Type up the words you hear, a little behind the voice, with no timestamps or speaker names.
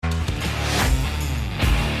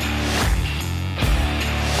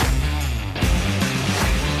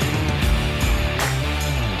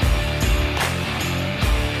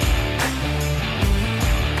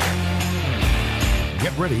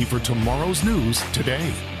ready for tomorrow's news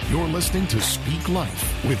today. You're listening to Speak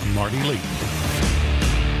Life with Marty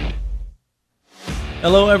Layton.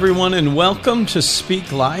 Hello, everyone, and welcome to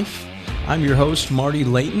Speak Life. I'm your host, Marty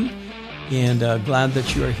Layton, and glad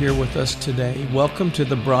that you are here with us today. Welcome to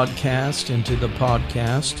the broadcast and to the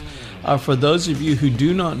podcast. For those of you who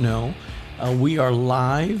do not know, we are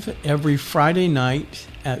live every Friday night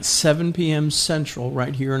at 7 p.m. Central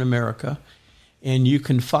right here in America. And you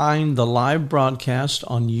can find the live broadcast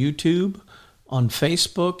on YouTube, on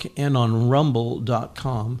Facebook, and on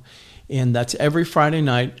rumble.com. And that's every Friday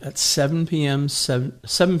night at 7 p.m.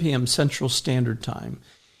 Central Standard Time.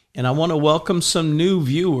 And I want to welcome some new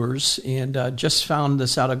viewers, and just found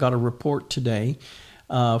this out. I got a report today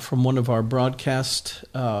from one of our broadcast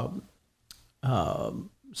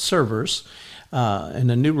servers,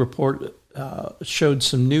 and a new report showed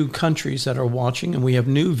some new countries that are watching, and we have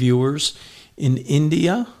new viewers in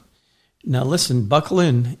India. Now listen, buckle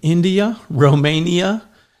in. India, Romania,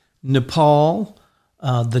 Nepal,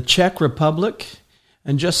 the Czech Republic,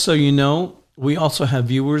 and just so you know, we also have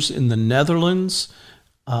viewers in the Netherlands,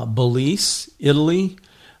 Belize, Italy,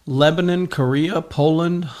 Lebanon, Korea,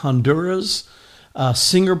 Poland, Honduras,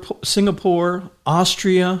 Singapore,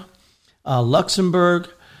 Austria, Luxembourg,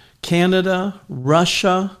 Canada,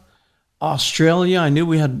 Russia, Australia. I knew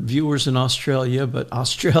we had viewers in Australia, but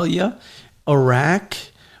Australia, Iraq,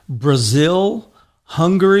 Brazil,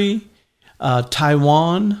 Hungary,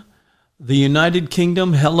 Taiwan, the United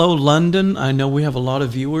Kingdom. Hello, London. I know we have a lot of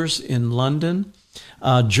viewers in London.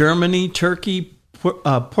 Germany, Turkey,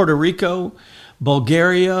 Puerto Rico,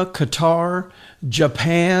 Bulgaria, Qatar,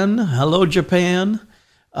 Japan. Hello, Japan.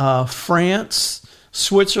 France,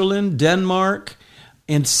 Switzerland, Denmark,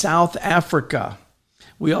 and South Africa.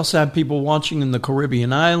 We also have people watching in the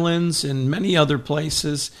Caribbean islands and many other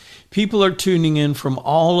places. People are tuning in from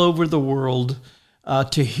all over the world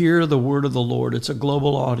to hear the word of the Lord. It's a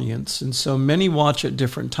global audience, and so many watch at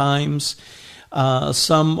different times.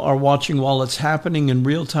 Some are watching while it's happening in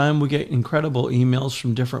real time. We get incredible emails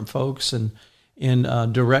from different folks and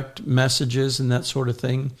direct messages and that sort of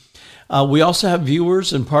thing. We also have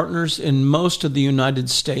viewers and partners in most of the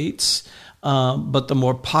United States, but the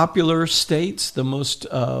more popular states, the most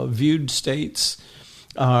viewed states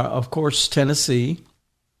are, of course, Tennessee,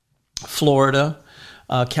 Florida,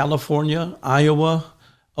 California, Iowa,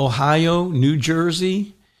 Ohio, New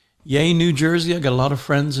Jersey. Yay, New Jersey. I got a lot of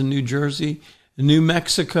friends in New Jersey. New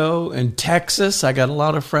Mexico and Texas. I got a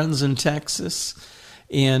lot of friends in Texas.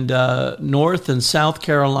 And North and South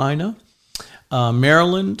Carolina,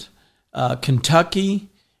 Maryland, Kentucky,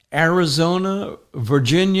 Arizona,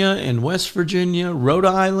 Virginia and West Virginia, Rhode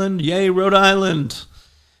Island. Yay, Rhode Island.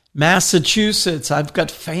 Massachusetts. I've got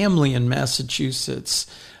family in Massachusetts.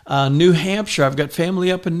 New Hampshire. I've got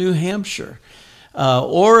family up in New Hampshire.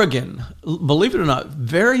 Oregon. Believe it or not,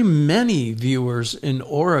 very many viewers in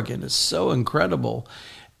Oregon. It's so incredible.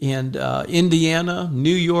 And Indiana, New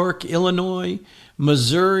York, Illinois,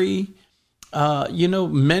 Missouri,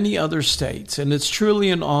 many other states. And it's truly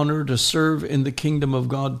an honor to serve in the kingdom of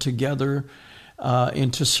God together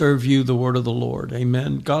and to serve you the word of the Lord.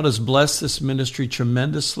 Amen. God has blessed this ministry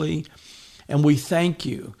tremendously, and we thank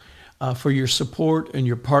you for your support and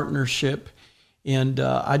your partnership. And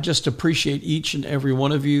I just appreciate each and every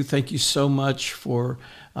one of you. Thank you so much for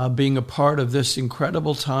being a part of this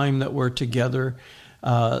incredible time that we're together.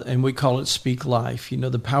 And we call it Speak Life. You know,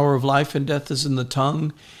 the power of life and death is in the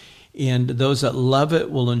tongue, and those that love it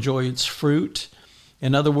will enjoy its fruit.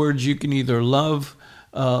 In other words, you can either love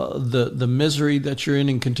the misery that you're in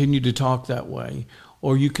and continue to talk that way,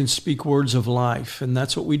 or you can speak words of life. And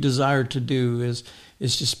that's what we desire to do, is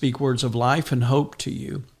to speak words of life and hope to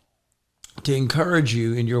you, to encourage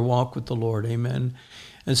you in your walk with the Lord. Amen.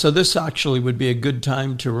 And so this actually would be a good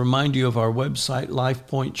time to remind you of our website,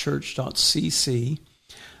 lifepointchurch.cc.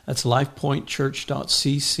 That's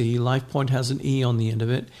lifepointchurch.cc. LifePoint has an E on the end of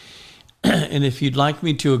it. And if you'd like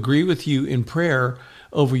me to agree with you in prayer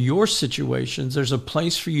over your situations, there's a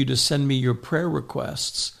place for you to send me your prayer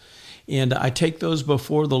requests. And I take those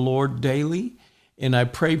before the Lord daily, and I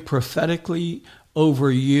pray prophetically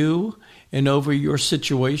over you and over your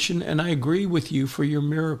situation, and I agree with you for your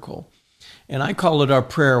miracle. And I call it our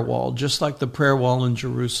prayer wall, just like the prayer wall in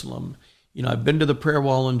Jerusalem. You know, I've been to the prayer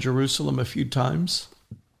wall in Jerusalem a few times,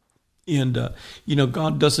 and,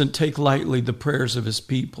 God doesn't take lightly the prayers of his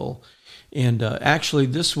people. And actually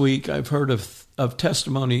this week I've heard of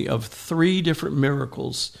testimony of 3 different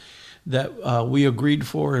miracles that we agreed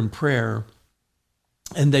for in prayer,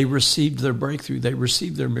 and they received their breakthrough. They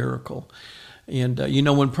received their miracle. And,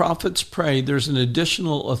 when prophets pray, there's an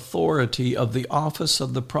additional authority of the office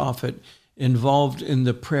of the prophet involved in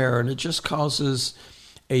the prayer, and it just causes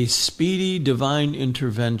a speedy divine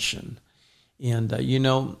intervention. And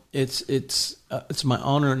it's my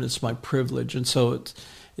honor and it's my privilege. And so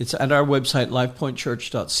it's at our website,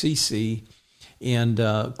 lifepointchurch.cc, and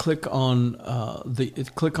click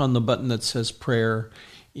on the button that says prayer,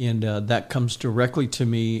 and that comes directly to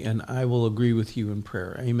me, and I will agree with you in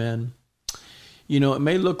prayer. Amen. It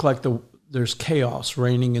may look like there's chaos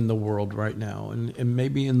reigning in the world right now, and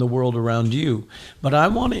maybe in the world around you, but I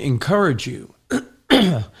want to encourage you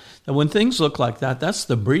that when things look like that, that's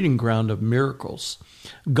the breeding ground of miracles.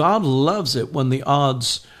 God loves it when the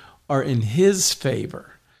odds are in his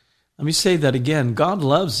favor. Let me say that again. God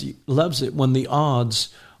loves it when the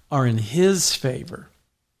odds are in his favor.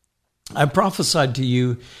 I prophesied to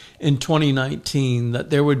you in 2019 that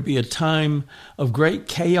there would be a time of great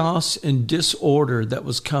chaos and disorder that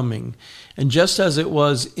was coming. And just as it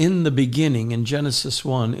was in the beginning, in Genesis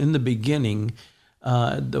 1, in the beginning,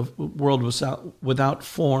 the world was without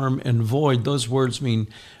form and void. Those words mean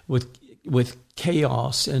with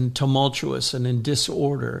chaos and tumultuous and in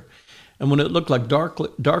disorder. And when it looked like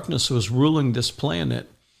darkness was ruling this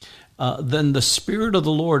planet, then the Spirit of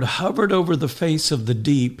the Lord hovered over the face of the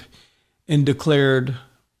deep and declared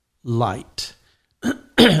light.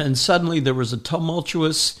 And suddenly there was a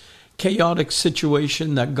tumultuous, chaotic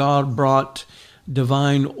situation that God brought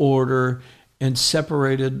divine order and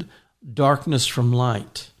separated darkness from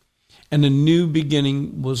light. And a new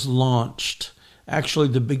beginning was launched. Actually,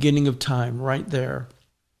 the beginning of time right there.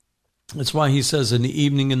 That's why he says in the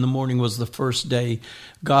evening and the morning was the first day.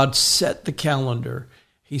 God set the calendar.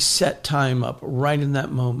 He set time up right in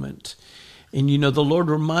that moment. And the Lord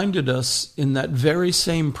reminded us in that very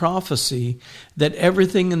same prophecy that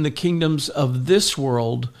everything in the kingdoms of this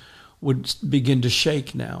world would begin to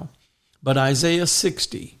shake now. But Isaiah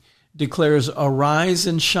 60 declares, "Arise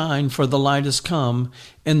and shine, for the light has come,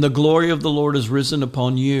 and the glory of the Lord is risen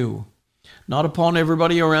upon you." Not upon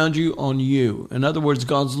everybody around you, on you. In other words,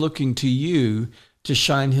 God's looking to you to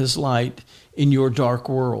shine his light in your dark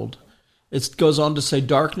world. It goes on to say,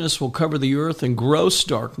 darkness will cover the earth and gross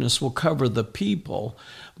darkness will cover the people.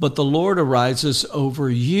 But the Lord arises over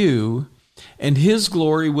you, and his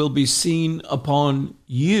glory will be seen upon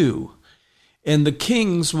you. And the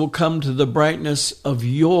kings will come to the brightness of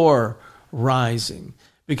your rising.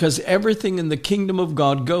 Because everything in the kingdom of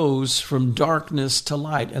God goes from darkness to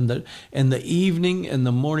light. And the evening and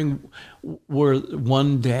the morning were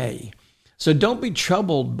one day. So don't be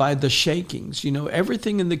troubled by the shakings.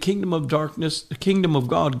 Everything in the kingdom of darkness, the kingdom of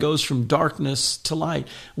God goes from darkness to light.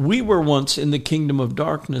 We were once in the kingdom of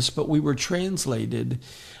darkness, but we were translated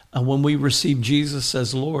when we received Jesus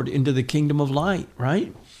as Lord into the kingdom of light,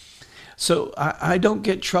 right? So I don't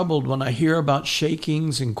get troubled when I hear about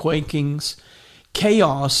shakings and quakings.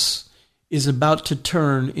 Chaos is about to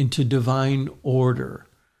turn into divine order.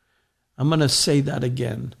 I'm going to say that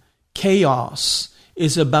again. Chaos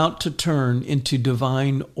is about to turn into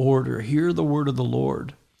divine order. Hear the word of the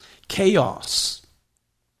Lord. Chaos.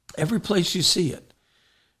 Every place you see it.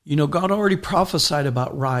 God already prophesied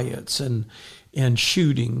about riots and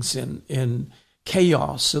shootings and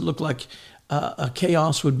chaos. It looked like a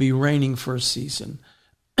chaos would be reigning for a season.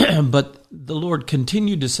 But the Lord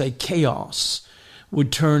continued to say chaos would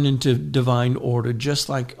turn into divine order, just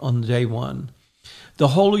like on day one. The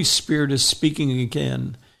Holy Spirit is speaking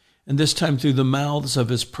again, and this time through the mouths of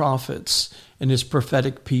his prophets and his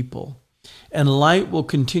prophetic people. And light will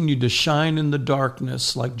continue to shine in the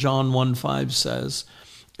darkness, like John 1:5 says,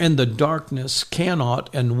 and the darkness cannot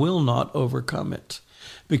and will not overcome it.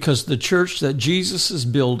 Because the church that Jesus is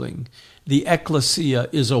building, the ecclesia,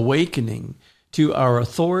 is awakening to our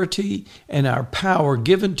authority and our power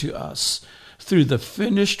given to us through the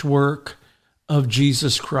finished work of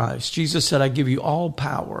Jesus Christ. Jesus said, "I give you all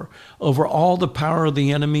power over all the power of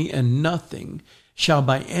the enemy, and nothing shall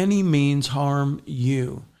by any means harm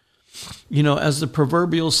you." As the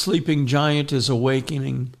proverbial sleeping giant is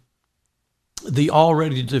awakening, the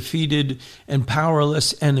already defeated and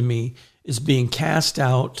powerless enemy is being cast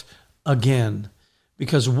out again,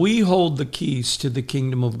 because we hold the keys to the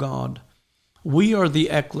kingdom of God. We are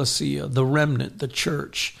the ecclesia, the remnant, the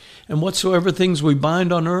church. And whatsoever things we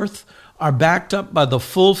bind on earth are backed up by the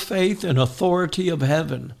full faith and authority of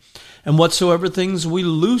heaven. And whatsoever things we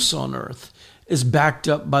loose on earth is backed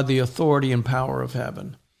up by the authority and power of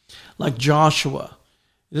heaven. Like Joshua,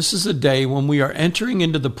 this is a day when we are entering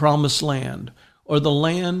into the promised land, or the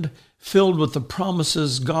land filled with the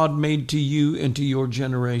promises God made to you and to your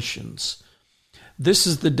generations. This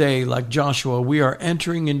is the day, like Joshua, we are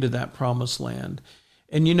entering into that promised land.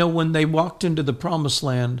 And when they walked into the promised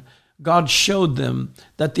land, God showed them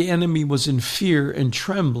that the enemy was in fear and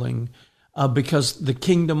trembling because the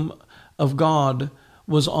kingdom of God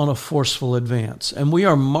was on a forceful advance. And we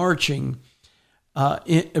are marching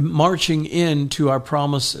into our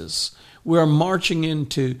promises. We are marching in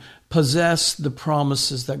to possess the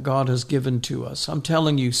promises that God has given to us. I'm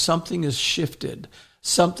telling you, something has shifted.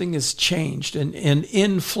 Something has changed and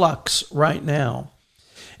in flux right now.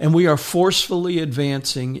 And we are forcefully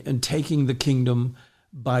advancing and taking the kingdom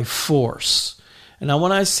by force. And now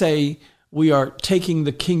when I say we are taking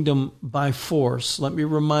the kingdom by force, let me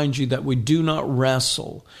remind you that we do not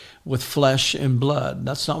wrestle with flesh and blood.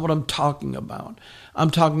 That's not what I'm talking about. I'm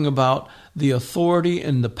talking about the authority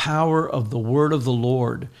and the power of the word of the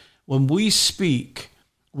Lord. When we speak,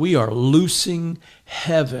 we are loosing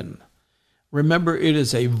heaven. Remember, it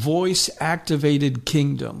is a voice-activated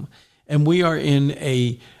kingdom, and we are in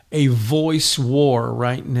a voice war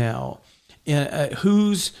right now.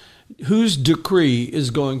 Whose decree is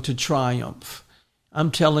going to triumph?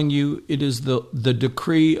 I'm telling you, it is the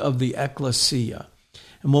decree of the ecclesia.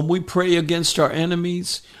 And when we pray against our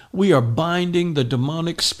enemies, we are binding the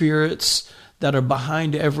demonic spirits that are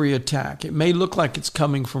behind every attack. It may look like it's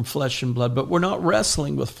coming from flesh and blood, but we're not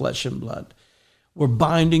wrestling with flesh and blood. We're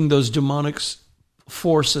binding those demonic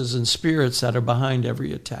forces and spirits that are behind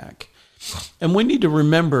every attack. And we need to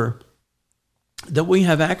remember that we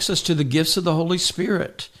have access to the gifts of the Holy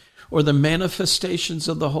Spirit, or the manifestations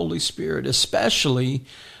of the Holy Spirit, especially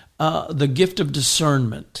the gift of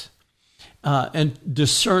discernment and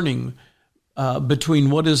discerning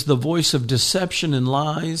between what is the voice of deception and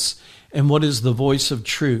lies and what is the voice of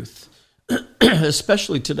truth.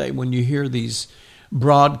 Especially today when you hear these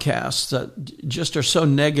broadcasts that just are so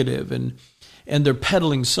negative and they're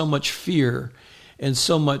peddling so much fear and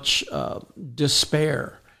so much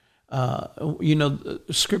despair.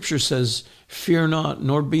 Scripture says, fear not,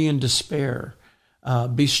 nor be in despair.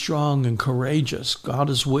 Be strong and courageous. God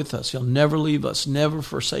is with us. He'll never leave us, never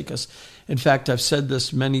forsake us. In fact, I've said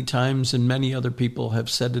this many times, and many other people have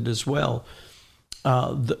said it as well.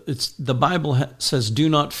 The Bible says, do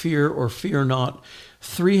not fear or fear not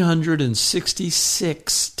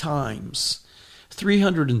 366 times.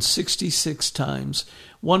 366 times.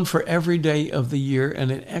 One for every day of the year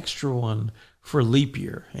and an extra one for leap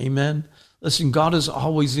year. Amen. Listen, God is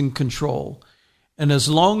always in control. And as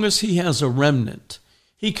long as he has a remnant,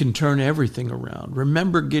 he can turn everything around.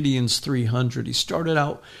 Remember Gideon's 300. He started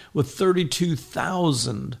out with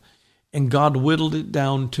 32,000 and God whittled it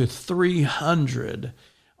down to 300.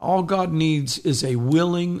 All God needs is a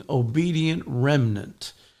willing, obedient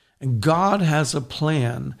remnant. And God has a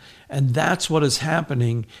plan, and that's what is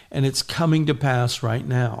happening, and it's coming to pass right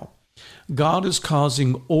now. God is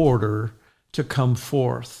causing order to come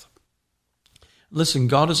forth. Listen,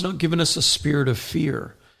 God has not given us a spirit of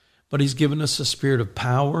fear, but he's given us a spirit of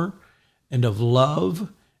power and of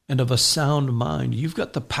love and of a sound mind. You've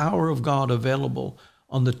got the power of God available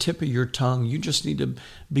on the tip of your tongue. You just need to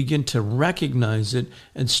begin to recognize it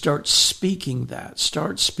and start speaking that.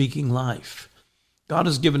 Start speaking life. God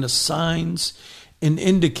has given us signs and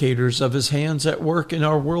indicators of his hands at work in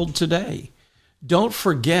our world today. Don't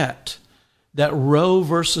forget that Roe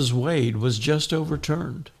versus Wade was just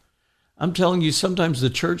overturned. I'm telling you, sometimes the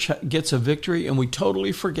church gets a victory and we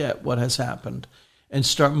totally forget what has happened and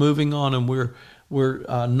start moving on, and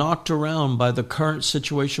we're knocked around by the current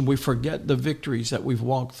situation. We forget the victories that we've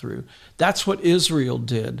walked through. That's what Israel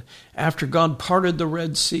did. After God parted the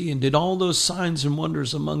Red Sea and did all those signs and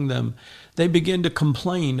wonders among them, they began to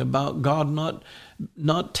complain about God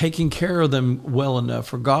not taking care of them well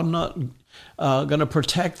enough, or God not going to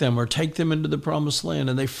protect them or take them into the promised land.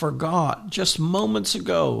 And they forgot just moments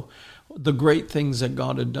ago the great things that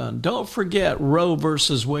God had done. Don't forget, Roe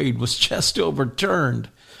versus Wade was just overturned.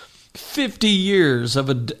 50 years of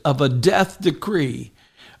a death decree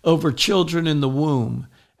over children in the womb,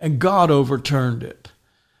 and God overturned it.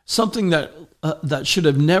 Something that should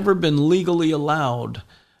have never been legally allowed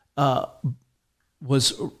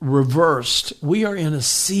was reversed. We are in a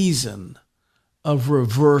season of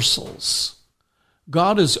reversals.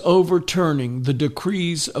 God is overturning the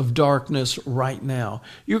decrees of darkness right now.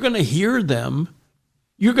 You're going to hear them.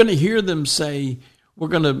 You're going to hear them say, we're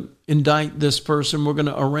going to indict this person. We're going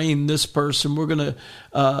to arraign this person. We're going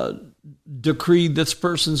to decree this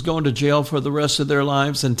person's going to jail for the rest of their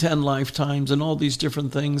lives and 10 lifetimes and all these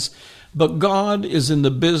different things. But God is in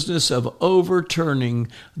the business of overturning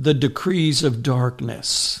the decrees of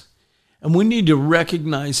darkness. And we need to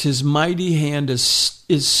recognize his mighty hand is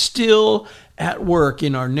still at work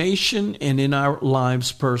in our nation and in our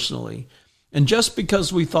lives personally. And just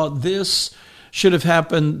because we thought this should have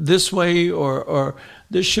happened this way, or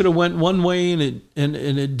this should have went one way and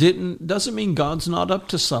it didn't, doesn't mean God's not up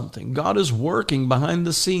to something. God is working behind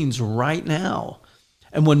the scenes right now.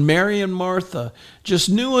 And when Mary and Martha just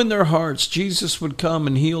knew in their hearts Jesus would come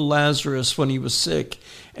and heal Lazarus when he was sick,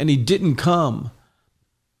 and he didn't come.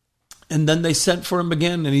 And then they sent for him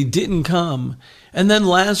again, and he didn't come. And then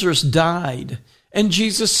Lazarus died, and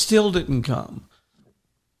Jesus still didn't come.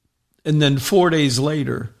 And then 4 days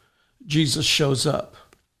later, Jesus shows up.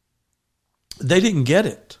 They didn't get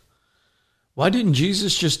it. Why didn't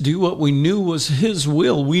Jesus just do what we knew was his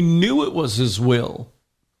will? We knew it was his will.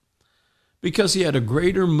 Because he had a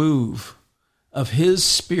greater move of his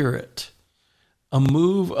Spirit, a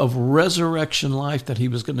move of resurrection life that he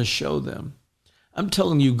was going to show them. I'm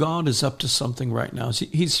telling you, God is up to something right now.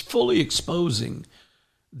 He's fully exposing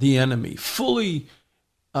the enemy, fully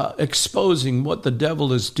exposing what the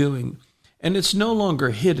devil is doing. And it's no longer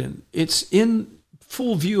hidden. It's in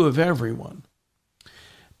full view of everyone.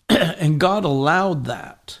 And God allowed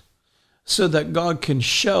that so that God can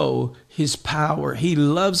show his power. He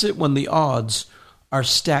loves it when the odds are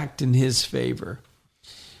stacked in his favor.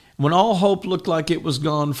 When all hope looked like it was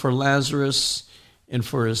gone for Lazarus and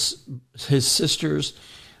for his sisters,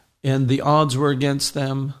 and the odds were against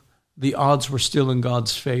them, the odds were still in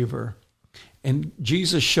God's favor. And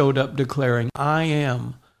Jesus showed up declaring, I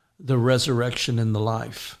am the resurrection and the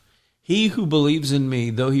life. He who believes in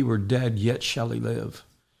me, though he were dead, yet shall he live.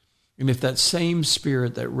 And if that same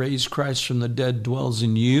Spirit that raised Christ from the dead dwells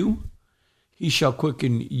in you, he shall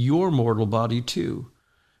quicken your mortal body too.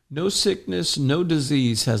 No sickness, no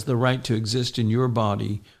disease has the right to exist in your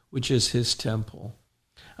body, which is his temple.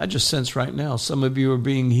 I just sense right now, some of you are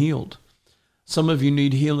being healed. Some of you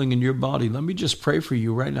need healing in your body. Let me just pray for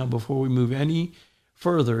you right now before we move any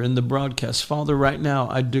further in the broadcast. Father, right now,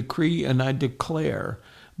 I decree and I declare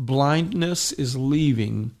blindness is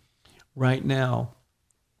leaving right now.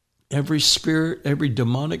 Every spirit, every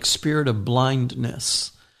demonic spirit of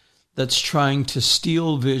blindness that's trying to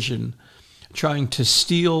steal vision, trying to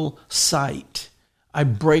steal sight, I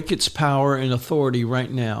break its power and authority right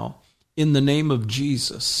now in the name of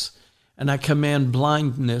Jesus. And I command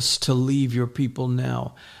blindness to leave your people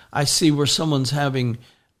now. I see where someone's having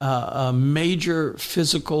a major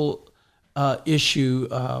physical issue.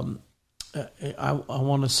 I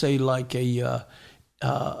want to say like a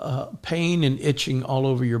pain and itching all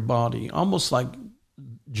over your body, almost like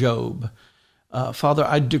Job. Father,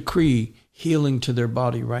 I decree healing to their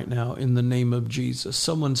body right now in the name of Jesus.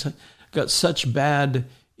 Someone's got such bad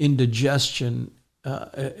indigestion.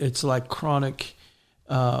 It's like chronic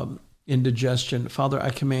indigestion. Father, I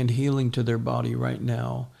command healing to their body right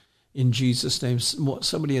now in Jesus' name.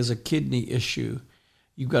 Somebody has a kidney issue.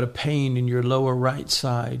 You've got a pain in your lower right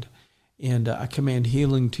side. And I command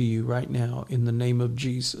healing to you right now in the name of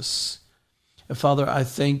Jesus. And Father, I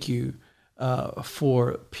thank you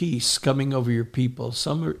for peace coming over your people.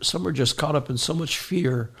 Some are just caught up in so much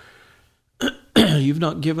fear. You've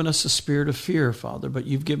not given us a spirit of fear, Father, but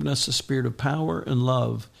you've given us a spirit of power and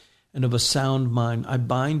love and of a sound mind. I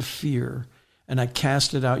bind fear and I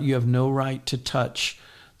cast it out. You have no right to touch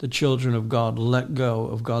the children of God. Let go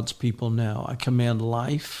of God's people now. I command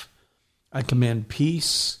life. I command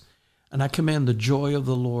peace. And I command the joy of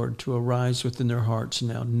the Lord to arise within their hearts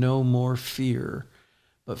now. No more fear,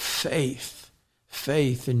 but faith.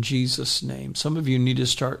 Faith in Jesus' name. Some of you need to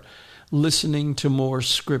start listening to more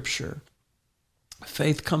scripture.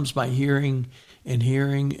 Faith comes by hearing and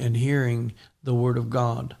hearing and hearing the word of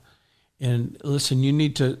God. And listen, you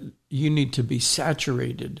need to be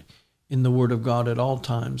saturated in the word of God at all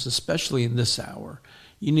times, especially in this hour.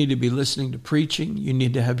 You need to be listening to preaching. You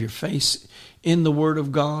need to have your face in the word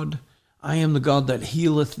of God. I am the God that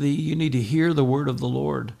healeth thee. You need to hear the word of the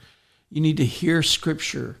Lord. You need to hear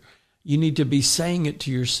scripture. You need to be saying it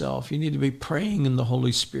to yourself. You need to be praying in the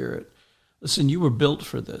Holy Spirit. Listen, you were built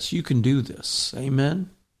for this. You can do this.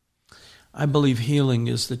 Amen. I believe healing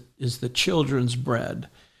is the children's bread.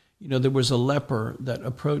 You know, there was a leper that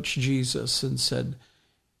approached Jesus and said,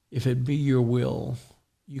 if it be your will,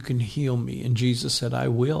 you can heal me. And Jesus said, I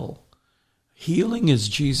will. Healing is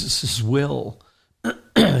Jesus' will.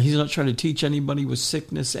 He's not trying to teach anybody with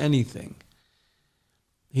sickness anything.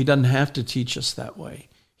 He doesn't have to teach us that way.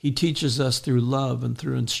 He teaches us through love and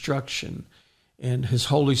through instruction and his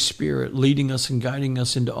Holy Spirit leading us and guiding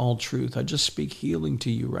us into all truth. I just speak healing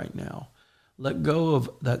to you right now. Let go of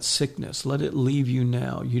that sickness. Let it leave you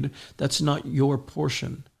now. That's not your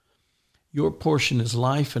portion. Your portion is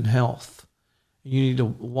life and health. You need to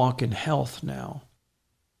walk in health now.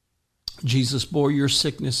 Jesus bore your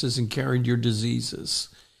sicknesses and carried your diseases.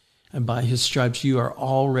 And by his stripes, you are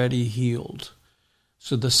already healed.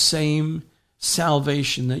 So the same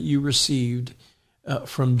salvation that you received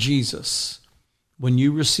from Jesus, when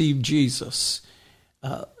you received Jesus,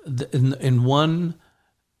 in one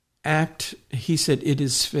act, he said, "It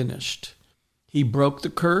is finished." He broke the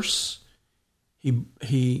curse.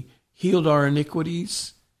 He healed our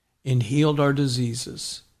iniquities and healed our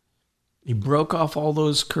diseases. He broke off all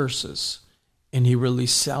those curses and he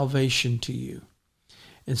released salvation to you.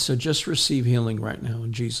 And so just receive healing right now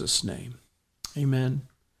in Jesus' name. Amen.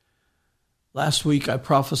 Last week I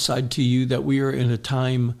prophesied to you that we are in a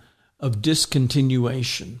time of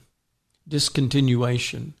discontinuation.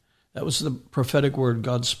 Discontinuation. That was the prophetic word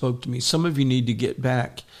God spoke to me. Some of you need to get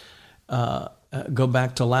back, go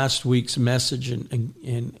back to last week's message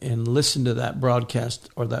and listen to that broadcast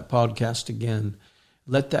or that podcast again.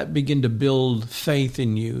 Let that begin to build faith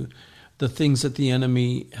in you. The things that the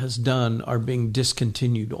enemy has done are being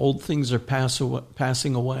discontinued. Old things are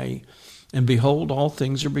passing away, and behold, all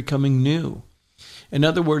things are becoming new. In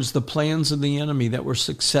other words, the plans of the enemy that were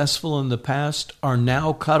successful in the past are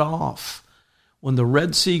now cut off. When the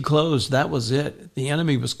Red Sea closed, that was it. The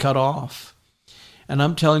enemy was cut off. And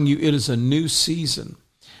I'm telling you, it is a new season.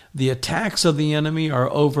 The attacks of the enemy are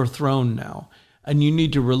overthrown now. And you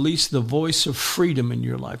need to release the voice of freedom in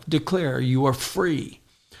your life. Declare you are free.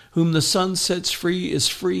 Whom the Son sets free is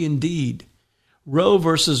free indeed. Roe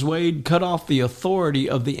versus Wade cut off the authority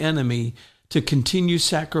of the enemy to continue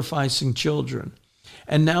sacrificing children.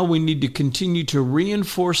 And now we need to continue to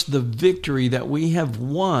reinforce the victory that we have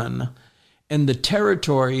won and the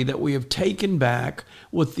territory that we have taken back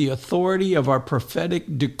with the authority of our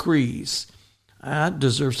prophetic decrees. That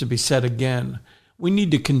deserves to be said again. We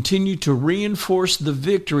need to continue to reinforce the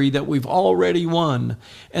victory that we've already won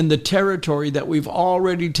and the territory that we've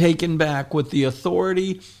already taken back with the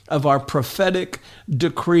authority of our prophetic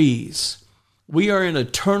decrees. We are in a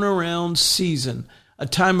turnaround season, a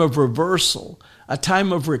time of reversal, a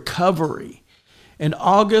time of recovery. In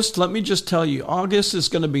August, let me just tell you, August is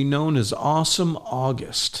going to be known as Awesome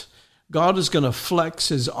August. God is going to flex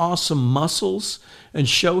his awesome muscles and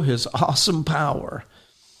show his awesome power.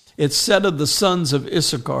 It's said of the sons of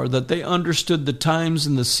Issachar that they understood the times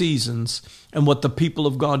and the seasons and what the people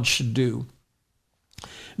of God should do.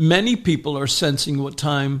 Many people are sensing what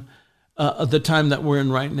time, the time that we're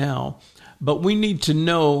in right now, but we need to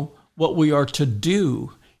know what we are to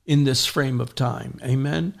do in this frame of time.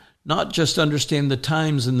 Amen. Not just understand the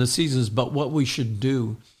times and the seasons, but what we should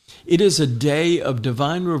do. It is a day of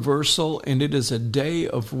divine reversal, and it is a day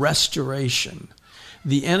of restoration.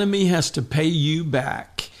 The enemy has to pay you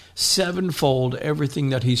back sevenfold everything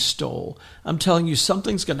that he stole. I'm telling you,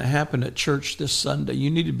 something's going to happen at church this Sunday.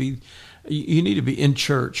 You need to be in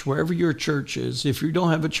church, wherever your church is. If you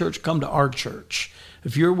don't have a church, come to our church.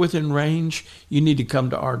 If you're within range, you need to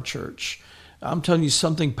come to our church. I'm telling you,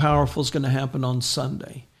 something powerful is going to happen on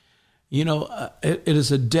Sunday. You know, it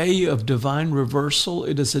is a day of divine reversal.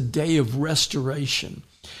 It is a day of restoration.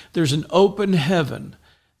 There's an open heaven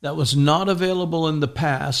that was not available in the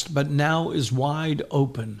past, but now is wide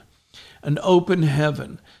open. An open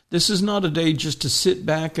heaven. This is not a day just to sit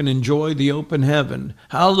back and enjoy the open heaven.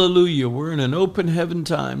 Hallelujah, we're in an open heaven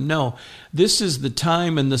time. No, this is the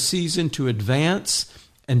time and the season to advance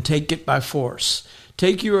and take it by force.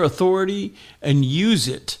 Take your authority and use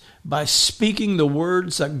it by speaking the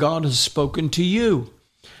words that God has spoken to you.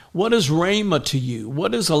 What is Rhema to you?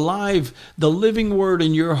 What is alive, the living word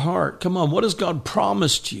in your heart? Come on, what has God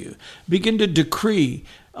promised you? Begin to decree.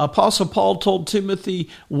 Apostle Paul told Timothy,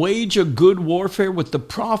 wage a good warfare with the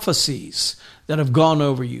prophecies that have gone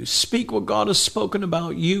over you. Speak what God has spoken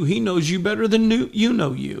about you. He knows you better than you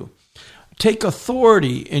know you. Take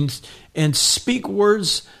authority and speak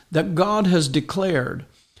words that God has declared.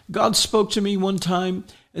 God spoke to me one time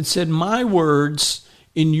and said, my words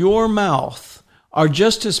in your mouth are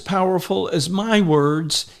just as powerful as my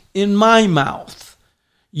words in my mouth.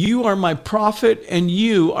 You are my prophet and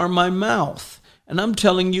you are my mouth. And I'm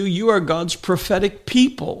telling you, you are God's prophetic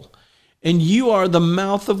people. And you are the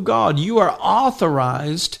mouth of God. You are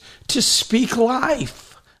authorized to speak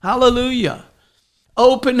life. Hallelujah.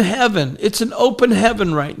 Open heaven. It's an open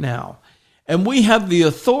heaven right now. And we have the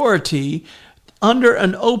authority under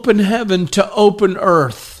an open heaven to open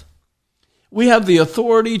earth. We have the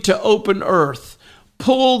authority to open earth.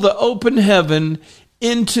 Pull the open heaven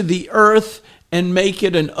into the earth and make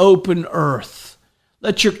it an open earth.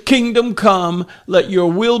 Let your kingdom come. Let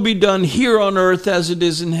your will be done here on earth as it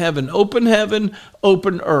is in heaven. Open heaven,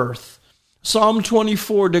 open earth. Psalm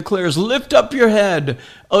 24 declares, lift up your head,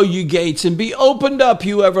 O you gates, and be opened up,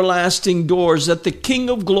 you everlasting doors, that the King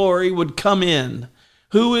of glory would come in.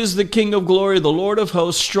 Who is the King of glory? The Lord of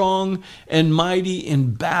hosts, strong and mighty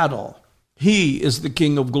in battle. He is the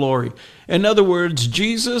King of glory. In other words,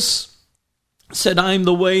 Jesus said, I'm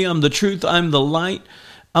the way, I'm the truth, I'm the light,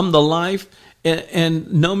 I'm the life,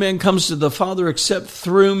 and no man comes to the Father except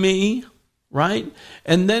through me, right?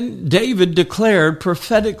 And then David declared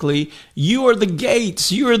prophetically, you are the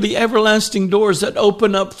gates, you are the everlasting doors that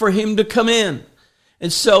open up for him to come in.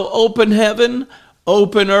 And so open heaven,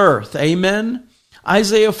 open earth, amen?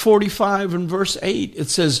 Isaiah 45 and verse 8, it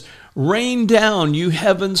says, rain down, you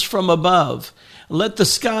heavens from above. Let the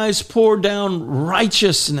skies pour down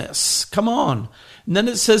righteousness. Come on. And then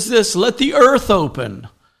it says this, let the earth open.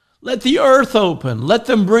 Let the earth open. Let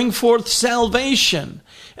them bring forth salvation.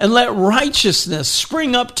 And let righteousness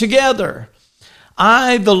spring up together.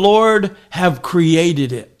 I, the Lord, have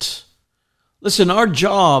created it. Listen, our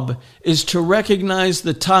job is to recognize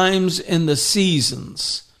the times and the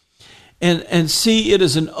seasons. And see it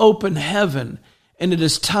as an open heaven. And it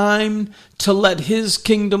is time to let his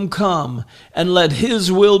kingdom come and let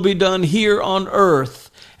his will be done here on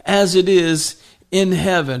earth as it is in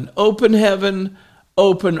heaven. Open heaven,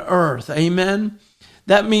 open earth. Amen?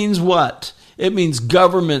 That means what? It means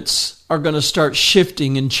governments are going to start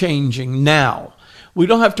shifting and changing now. We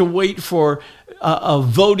don't have to wait for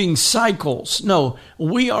voting cycles. No,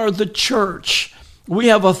 we are the church. We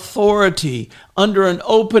have authority. Under an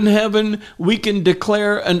open heaven, we can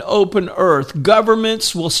declare an open earth.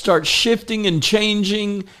 Governments will start shifting and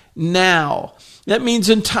changing now. That means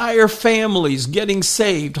entire families getting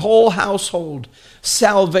saved, whole household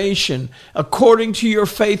salvation. According to your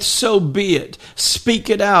faith, so be it. Speak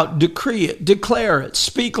it out, decree it, declare it,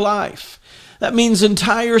 speak life. That means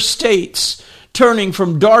entire states turning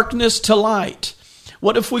from darkness to light.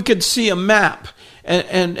 What if we could see a map?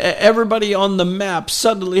 And everybody on the map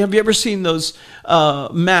suddenly, have you ever seen those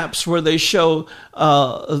maps where they show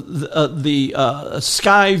the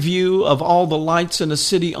sky view of all the lights in a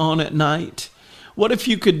city on at night? What if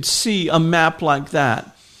you could see a map like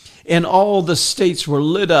that and all the states were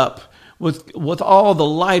lit up with all the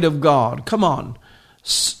light of God? Come on.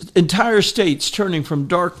 Entire states turning from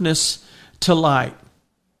darkness to light.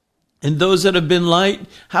 And those that have been light,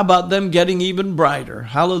 how about them getting even brighter?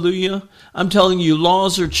 Hallelujah. I'm telling you,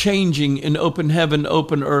 laws are changing in open heaven,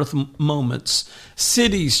 open earth moments.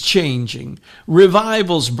 Cities changing,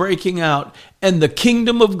 revivals breaking out, and the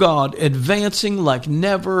kingdom of God advancing like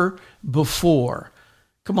never before.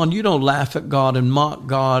 Come on, you don't laugh at God and mock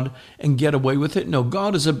God and get away with it. No,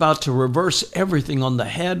 God is about to reverse everything on the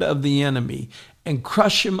head of the enemy and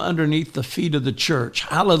crush him underneath the feet of the church.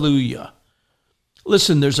 Hallelujah.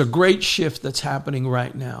 Listen, there's a great shift that's happening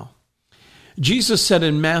right now. Jesus said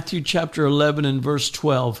in Matthew chapter 11 and verse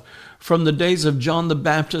 12, from the days of John the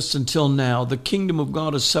Baptist until now, the kingdom of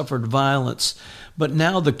God has suffered violence, but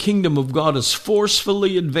now the kingdom of God is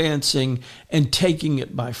forcefully advancing and taking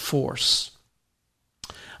it by force.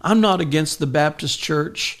 I'm not against the Baptist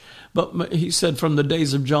church, but he said from the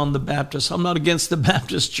days of John the Baptist, I'm not against the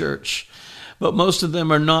Baptist church, but most of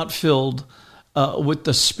them are not filled with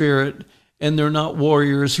the Spirit, and they're not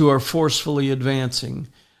warriors who are forcefully advancing.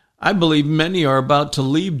 I believe many are about to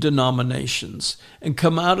leave denominations and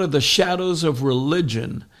come out of the shadows of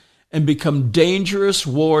religion and become dangerous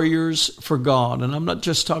warriors for God. And I'm not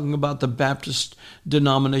just talking about the Baptist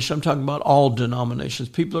denomination. I'm talking about all denominations.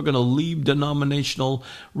 People are going to leave denominational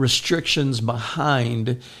restrictions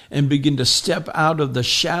behind and begin to step out of the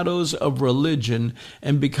shadows of religion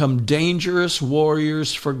and become dangerous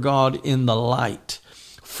warriors for God in the light,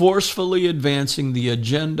 forcefully advancing the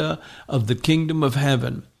agenda of the kingdom of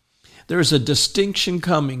heaven. There's a distinction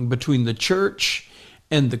coming between the church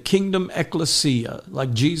and the kingdom ecclesia.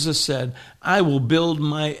 Like Jesus said, I will build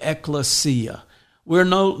my ecclesia. We're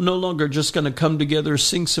no longer just going to come together,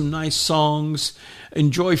 sing some nice songs,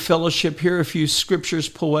 enjoy fellowship, hear a few scriptures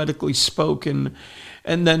poetically spoken,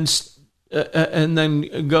 and then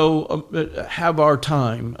go have our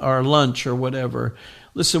time, our lunch or whatever.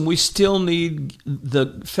 Listen, we still need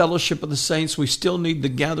the fellowship of the saints. We still need the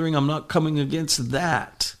gathering. I'm not coming against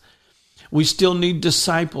that. We still need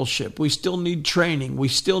discipleship. We still need training. We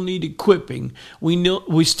still need equipping.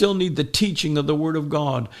 We still need the teaching of the Word of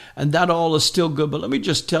God. And that all is still good. But let me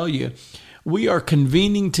just tell you, we are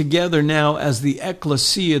convening together now as the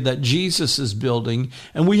ecclesia that Jesus is building,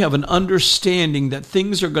 and we have an understanding that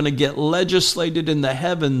things are going to get legislated in the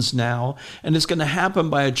heavens now, and it's going to happen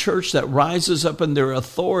by a church that rises up in their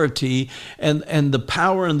authority and the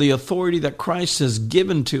power and the authority that Christ has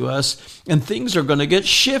given to us, and things are going to get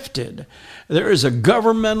shifted. There is a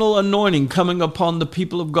governmental anointing coming upon the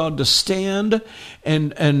people of God to stand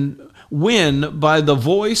and win by the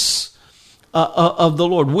voice of the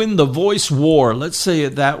Lord. Win the voice war. Let's say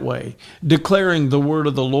it that way. Declaring the word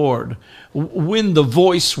of the Lord. Win the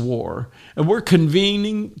voice war. And we're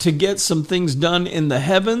convening to get some things done in the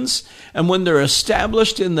heavens. And when they're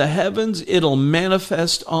established in the heavens, it'll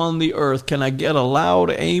manifest on the earth. Can I get a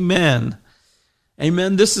loud amen?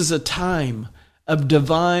 Amen. This is a time of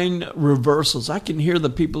divine reversals. I can hear the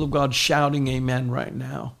people of God shouting amen right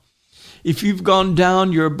now. If you've gone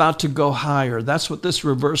down, you're about to go higher. That's what this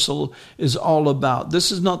reversal is all about.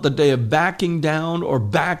 This is not the day of backing down or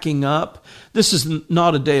backing up. This is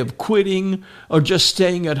not a day of quitting or just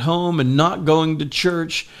staying at home and not going to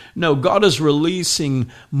church. No, God is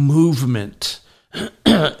releasing movement,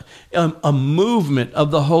 a movement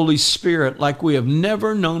of the Holy Spirit like we have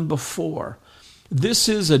never known before. This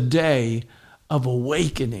is a day of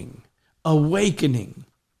awakening. God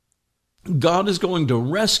is going to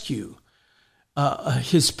rescue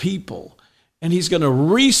his people, and he's going to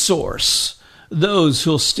resource those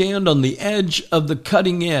who'll stand on the edge of the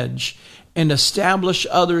cutting edge and establish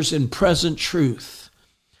others in present truth,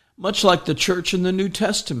 much like the church in the New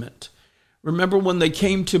Testament. Remember when they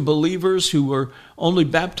came to believers who were only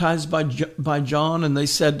baptized by John, and they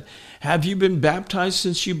said, have you been baptized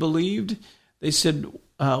since you believed? They said,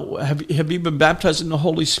 have you been baptized in the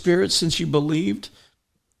Holy Spirit since you believed?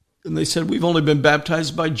 And they said, we've only been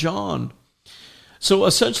baptized by John. So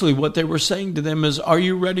essentially what they were saying to them is, are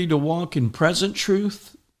you ready to walk in present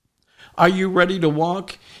truth? Are you ready to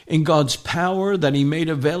walk in God's power that he made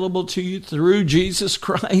available to you through Jesus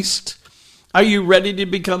Christ? Are you ready to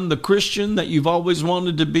become the Christian that you've always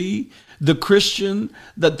wanted to be? The Christian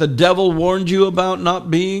that the devil warned you about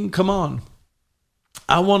not being? Come on.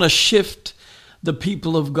 I want to shift the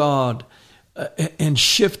people of God and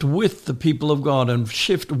shift with the people of God and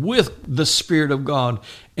shift with the Spirit of God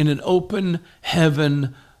in an open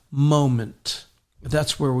heaven moment.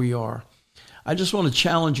 That's where we are. I just want to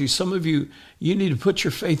challenge you. Some of you, you need to put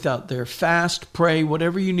your faith out there. Fast, pray,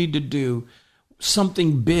 whatever you need to do.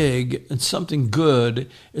 Something big and something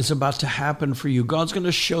good is about to happen for you. God's going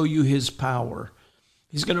to show you his power.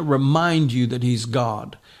 He's going to remind you that he's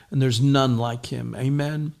God and there's none like him.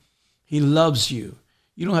 Amen. He loves you.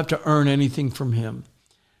 You don't have to earn anything from him.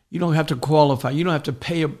 You don't have to qualify. You don't have to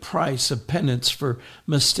pay a price of penance for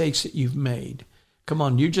mistakes that you've made. Come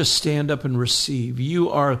on, you just stand up and receive. You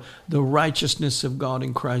are the righteousness of God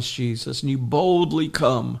in Christ Jesus, and you boldly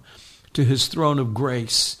come to his throne of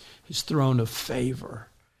grace, his throne of favor,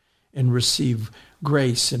 and receive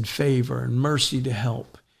grace and favor and mercy to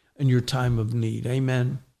help in your time of need.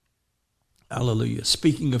 Amen. Hallelujah.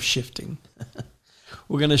 Speaking of shifting,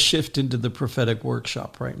 we're going to shift into the prophetic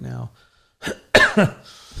workshop right now.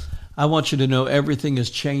 I want you to know everything is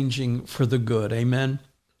changing for the good. Amen.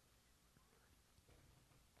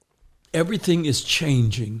 Everything is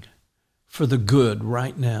changing for the good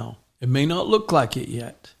right now. It may not look like it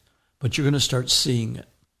yet, but you're going to start seeing it.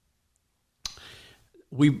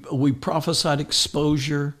 We prophesied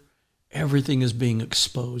exposure. Everything is being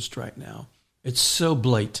exposed right now. It's so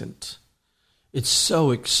blatant. It's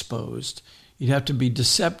so exposed. You'd have to be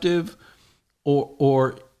deceptive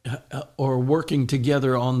or working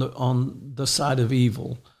together on the side of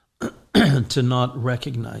evil to not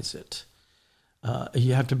recognize it.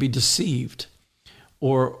 You have to be deceived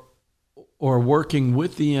or working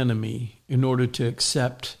with the enemy in order to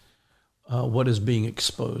accept what is being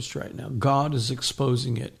exposed right now. God is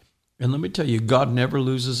exposing it. And let me tell you, God never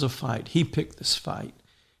loses a fight. He picked this fight,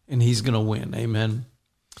 and he's going to win. Amen.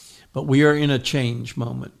 But we are in a change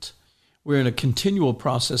moment. We're in a continual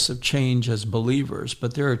process of change as believers,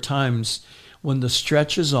 but there are times when the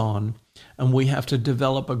stretch is on and we have to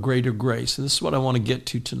develop a greater grace. And this is what I want to get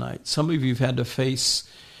to tonight. Some of you have had to face,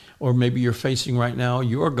 or maybe you're facing right now,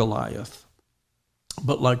 your Goliath.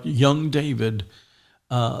 But like young David,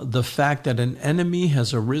 the fact that an enemy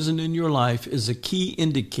has arisen in your life is a key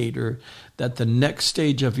indicator that the next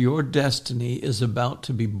stage of your destiny is about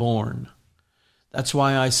to be born. That's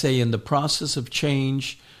why I say in the process of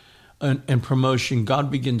change and promotion, God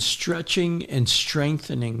begins stretching and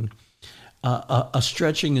strengthening, a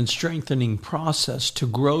stretching and strengthening process to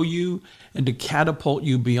grow you and to catapult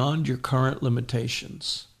you beyond your current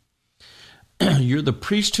limitations. You're the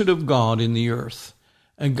priesthood of God in the earth,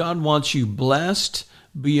 and God wants you blessed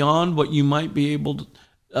beyond what you might be able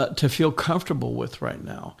to feel comfortable with right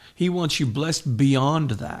now. He wants you blessed beyond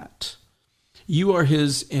that. You are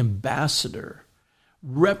his ambassador,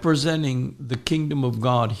 representing the kingdom of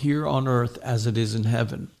God here on earth as it is in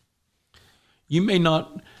heaven. You may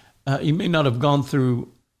not have gone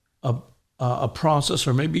through a process,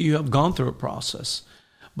 or maybe you have gone through a process,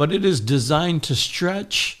 but it is designed to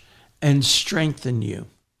stretch and strengthen you.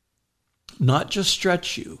 not just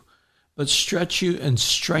stretch you, but stretch you and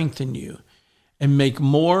strengthen you and make you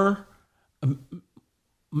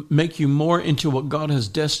more into what God has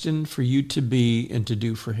destined for you to be and to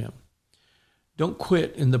do for him. Don't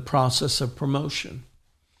quit in the process of promotion.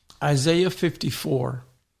 Isaiah 54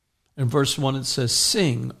 and verse 1, it says,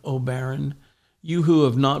 "Sing, O barren, you who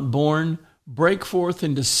have not borne, break forth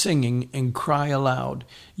into singing and cry aloud,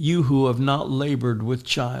 you who have not labored with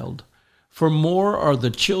child. For more are the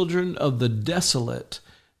children of the desolate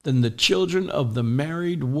than the children of the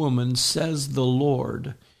married woman, says the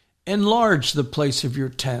Lord. Enlarge the place of your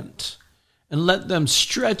tent, and let them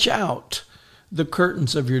stretch out the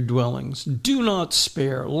curtains of your dwellings. Do not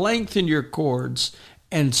spare. Lengthen your cords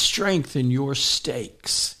and strengthen your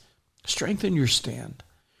stakes." Strengthen your stand.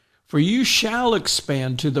 "For you shall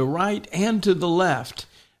expand to the right and to the left,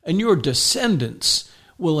 and your descendants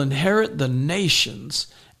will inherit the nations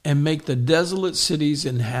and make the desolate cities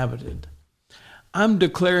inhabited." I'm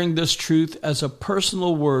declaring this truth as a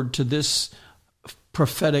personal word to this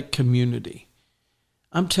prophetic community.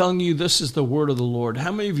 I'm telling you, this is the word of the Lord.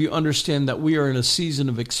 How many of you understand that we are in a season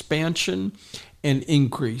of expansion and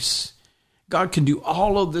increase? God can do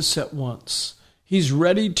all of this at once. He's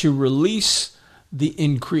ready to release the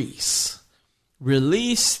increase.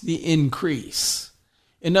 Release the increase.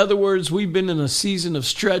 In other words, we've been in a season of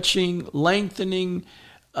stretching, lengthening,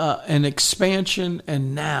 and expansion,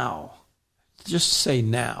 and now, just say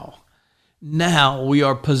now. Now we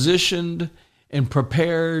are positioned and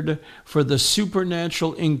prepared for the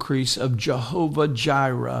supernatural increase of Jehovah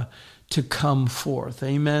Jireh to come forth.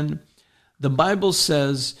 Amen. The Bible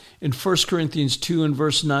says in 1 Corinthians 2 and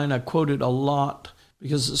verse 9, I quote it a lot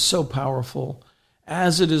because it's so powerful.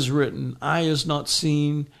 "As it is written, eye has not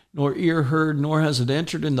seen, nor ear heard, nor has it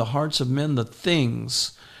entered in the hearts of men the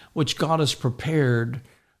things which God has prepared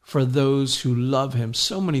for those who love him."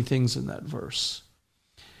 So many things in that verse.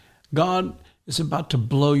 God is about to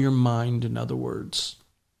blow your mind, in other words.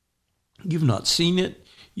 You've not seen it,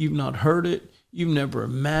 you've not heard it, you've never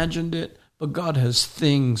imagined it, but God has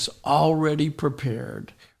things already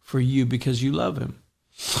prepared for you because you love him.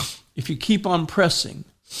 If you keep on pressing,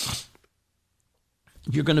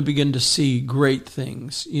 you're going to begin to see great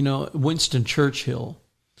things. You know, Winston Churchill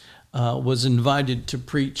was invited to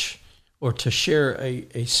preach or to share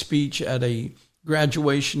a speech at a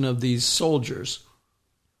graduation of these soldiers.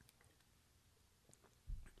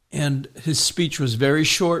 And his speech was very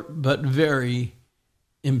short, but very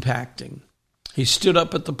impacting. He stood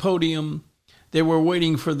up at the podium. They were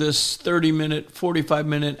waiting for this 30-minute,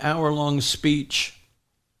 45-minute, hour-long speech.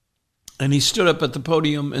 And he stood up at the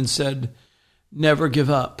podium and said, "Never give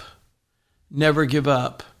up. Never give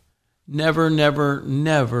up. Never, never,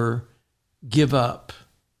 never give up."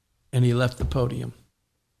 And he left the podium.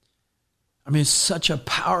 I mean, it's such a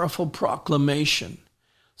powerful proclamation,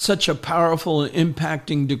 such a powerful and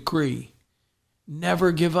impacting decree.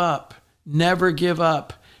 Never give up. Never give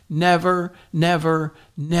up. Never, never,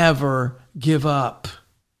 never give up.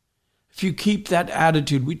 If you keep that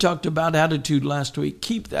attitude, we talked about attitude last week,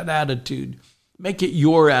 keep that attitude. Make it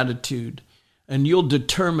your attitude, and you'll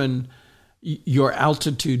determine your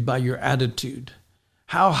altitude by your attitude.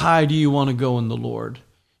 How high do you want to go in the Lord?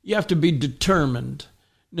 You have to be determined.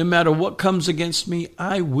 No matter what comes against me,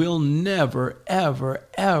 I will never, ever,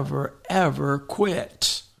 ever, ever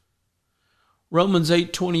quit. Romans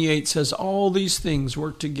 8:28 says, "All these things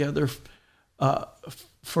work together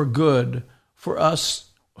for good for us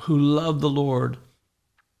who love the Lord,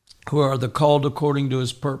 who are the called according to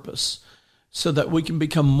his purpose," so that we can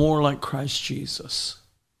become more like Christ Jesus.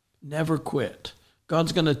 Never quit.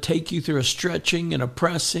 God's going to take you through a stretching and a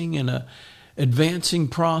pressing and a advancing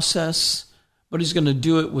process, but he's going to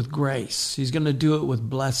do it with grace. He's going to do it with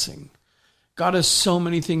blessing. God has so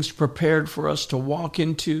many things prepared for us to walk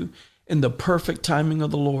into in the perfect timing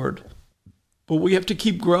of the Lord. But we have to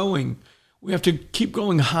keep growing. We have to keep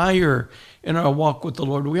going higher in our walk with the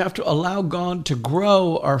Lord. We have to allow God to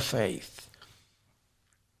grow our faith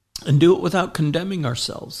and do it without condemning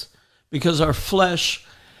ourselves, because our flesh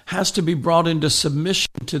has to be brought into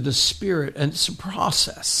submission to the Spirit, and it's a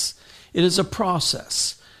process. It is a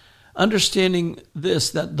process. Understanding this,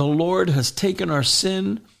 that the Lord has taken our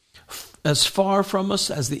sin as far from us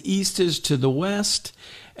as the east is to the west,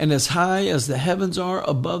 and as high as the heavens are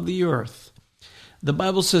above the earth. The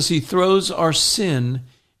Bible says he throws our sin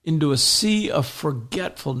into a sea of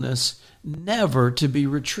forgetfulness, never to be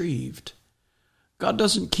retrieved. God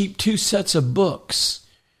doesn't keep two sets of books.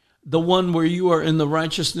 The one where you are in the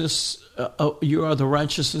righteousness, you are the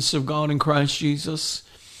righteousness of God in Christ Jesus,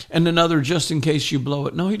 and another just in case you blow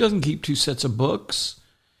it. No, he doesn't keep two sets of books.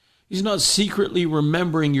 He's not secretly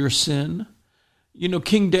remembering your sin. You know,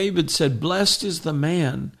 King David said, "Blessed is the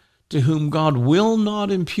man to whom God will not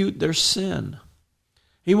impute their sin."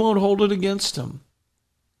 He won't hold it against him.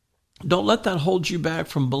 Don't let that hold you back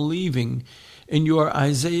from believing in your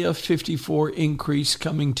Isaiah 54 increase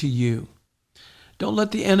coming to you. Don't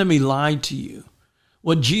let the enemy lie to you.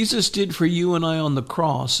 What Jesus did for you and I on the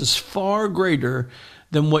cross is far greater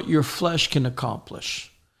than what your flesh can accomplish.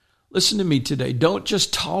 Listen to me today. Don't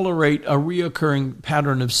just tolerate a reoccurring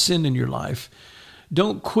pattern of sin in your life.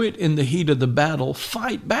 Don't quit in the heat of the battle.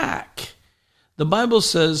 Fight back. The Bible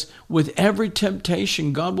says, with every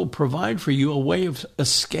temptation, God will provide for you a way of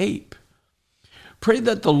escape. Pray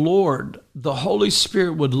that the Lord, the Holy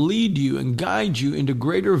Spirit, would lead you and guide you into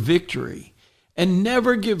greater victory, and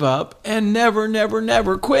never give up, and never, never,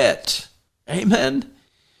 never quit. Amen?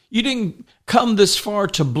 You didn't come this far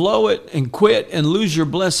to blow it and quit and lose your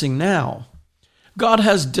blessing now. God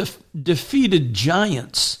has defeated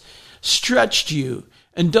giants, stretched you,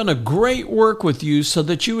 and done a great work with you so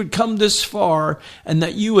that you would come this far and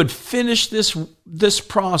that you would finish this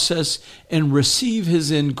process and receive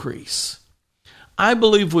his increase. I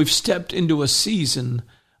believe we've stepped into a season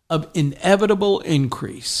of inevitable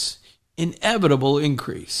increase,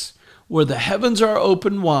 where the heavens are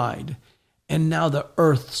open wide and now the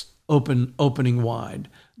earth's opening wide.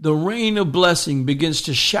 The rain of blessing begins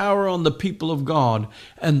to shower on the people of God,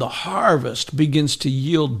 and the harvest begins to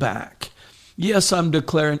yield back. Yes, I'm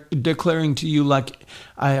declaring to you, like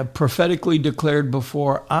I have prophetically declared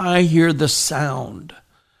before, I hear the sound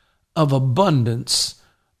of abundance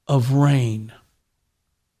of rain.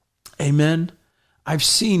 Amen? I've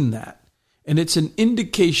seen that. And it's an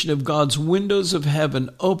indication of God's windows of heaven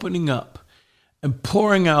opening up and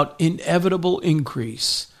pouring out inevitable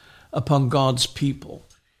increase upon God's people.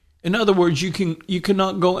 In other words, you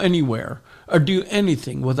cannot go anywhere or do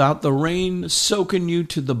anything without the rain soaking you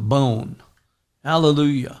to the bone.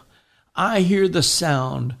 Hallelujah. I hear the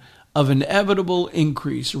sound of inevitable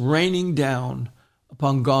increase raining down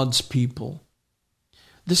upon God's people.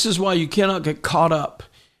 This is why you cannot get caught up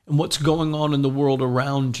in what's going on in the world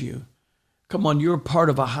around you. Come on, you're part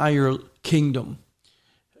of a higher kingdom.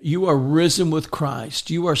 You are risen with Christ.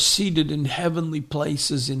 You are seated in heavenly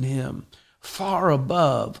places in him, far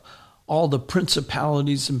above all the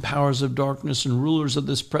principalities and powers of darkness and rulers of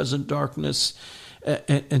this present darkness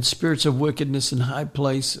and spirits of wickedness in high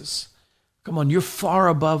places. Come on, you're far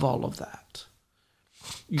above all of that.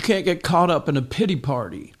 You can't get caught up in a pity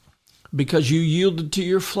party because you yielded to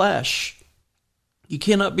your flesh. You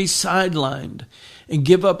cannot be sidelined and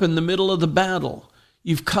give up in the middle of the battle.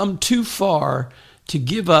 You've come too far to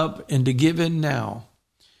give up and to give in now.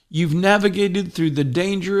 You've navigated through the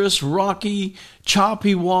dangerous, rocky,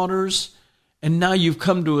 choppy waters, and now you've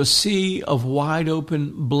come to a sea of wide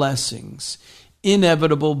open blessings,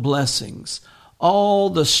 inevitable blessings. All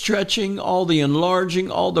the stretching, all the enlarging,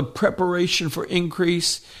 all the preparation for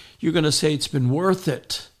increase, you're going to say it's been worth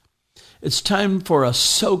it. It's time for a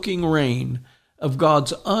soaking rain of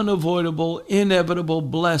God's unavoidable, inevitable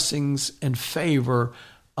blessings and favor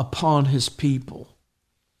upon his people.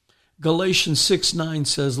 Galatians 6:9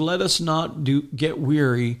 says, let us not get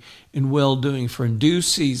weary in well-doing, for in due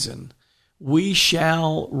season we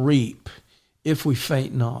shall reap if we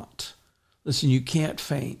faint not. Listen, you can't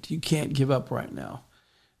faint. You can't give up right now.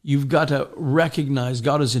 You've got to recognize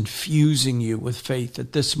God is infusing you with faith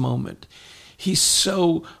at this moment. He's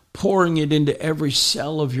so pouring it into every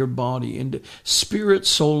cell of your body, into spirit,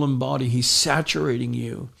 soul, and body. He's saturating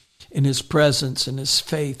you in his presence and his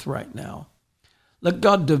faith right now. Let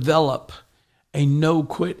God develop a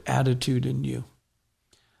no-quit attitude in you.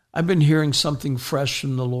 I've been hearing something fresh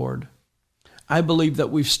from the Lord. I believe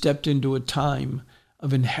that we've stepped into a time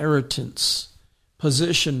of inheritance,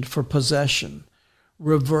 positioned for possession,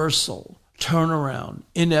 reversal, turnaround,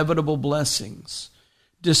 inevitable blessings.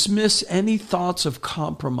 Dismiss any thoughts of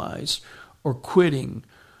compromise or quitting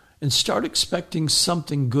and start expecting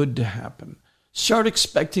something good to happen. Start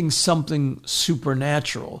expecting something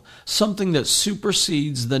supernatural, something that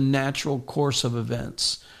supersedes the natural course of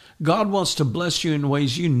events. God wants to bless you in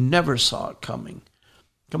ways you never saw it coming.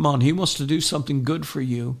 Come on, he wants to do something good for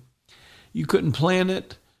you. You couldn't plan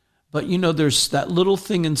it, but you know there's that little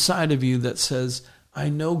thing inside of you that says, I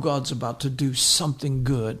know God's about to do something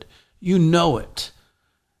good. You know it.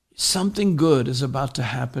 Something good is about to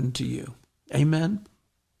happen to you. Amen?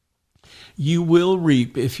 You will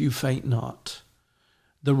reap if you faint not.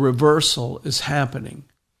 The reversal is happening,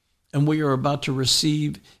 and we are about to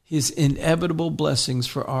receive his inevitable blessings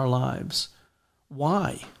for our lives.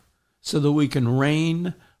 Why? So that we can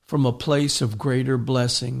reign from a place of greater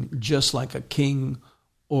blessing, just like a king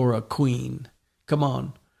or a queen. Come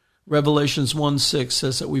on. Revelations 1:6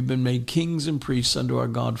 says that we've been made kings and priests unto our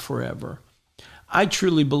God forever. I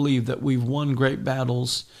truly believe that we've won great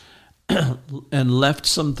battles and left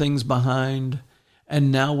some things behind, and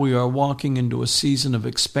now we are walking into a season of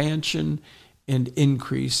expansion and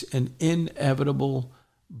increase and inevitable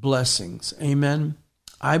blessings. Amen.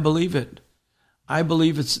 I believe it. I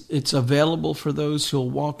believe it's available for those who'll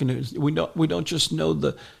walk in it. We don't just know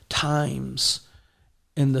the times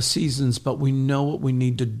and the seasons, but we know what we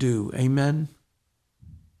need to do. Amen.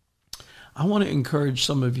 I want to encourage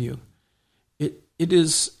some of you. It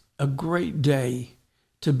is a great day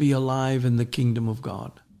to be alive in the kingdom of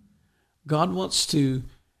God. God wants to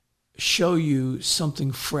show you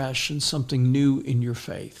something fresh and something new in your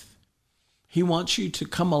faith. He wants you to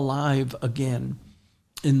come alive again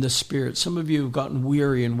in the Spirit. Some of you have gotten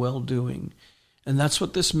weary in well-doing, and that's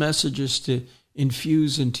what this message is, to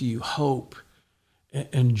infuse into you hope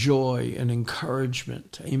and joy and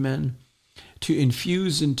encouragement. Amen. To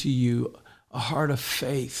infuse into you a heart of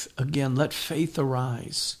faith. Again, let faith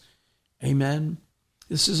arise. Amen.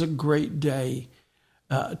 This is a great day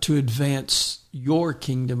to advance your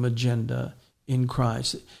kingdom agenda in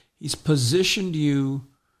Christ. He's positioned you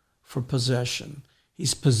for possession.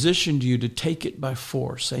 He's positioned you to take it by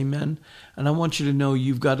force. Amen. And I want you to know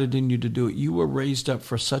you've got it in you to do it. You were raised up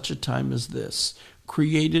for such a time as this,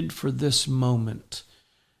 created for this moment.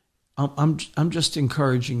 I'm just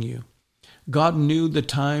encouraging you. God knew the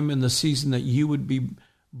time and the season that you would be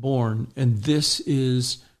born, and this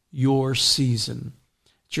is your season.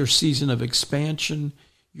 It's your season of expansion,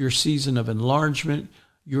 your season of enlargement,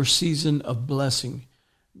 your season of blessing.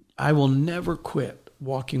 I will never quit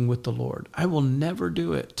walking with the Lord. I will never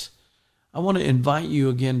do it. I want to invite you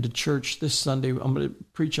again to church this Sunday. I'm going to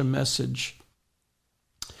preach a message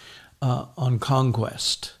on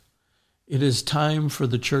conquest. It is time for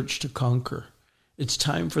the church to conquer. It's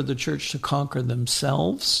time for the church to conquer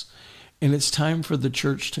themselves, and it's time for the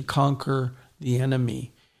church to conquer the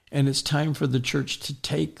enemy, and it's time for the church to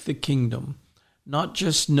take the kingdom, not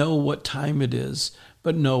just know what time it is,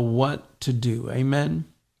 but know what to do. Amen.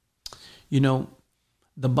 You know,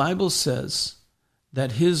 the Bible says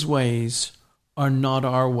that his ways are not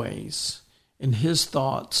our ways, and his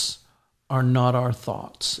thoughts are not our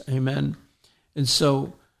thoughts. Amen. And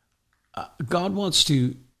so God wants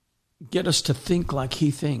to get us to think like he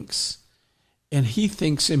thinks, and he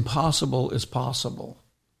thinks impossible is possible.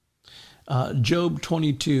 Job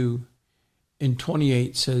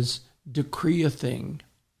 22:28 says, decree a thing,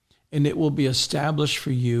 and it will be established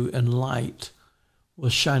for you, and light will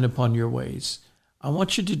shine upon your ways. I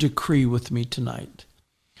want you to decree with me tonight.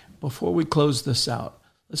 Before we close this out,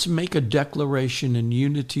 let's make a declaration in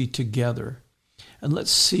unity together, and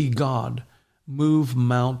let's see God move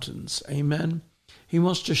mountains. Amen. He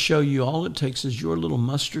wants to show you all it takes is your little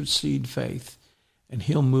mustard seed faith, and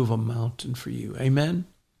he'll move a mountain for you. Amen.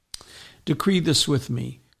 Decree this with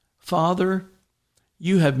me. Father,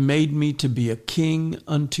 you have made me to be a king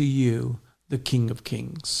unto you, the King of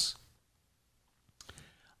Kings.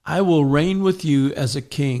 I will reign with you as a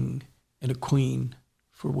king and a queen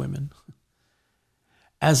for women.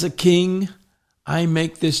 As a king, I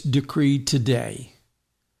make this decree today.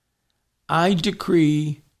 I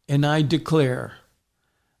decree and I declare,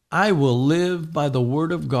 I will live by the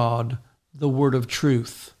word of God, the word of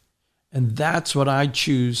truth. And that's what I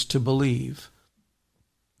choose to believe.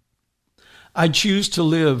 I choose to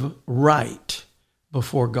live right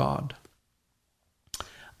before God.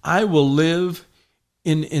 I will live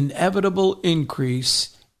in inevitable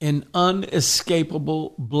increase in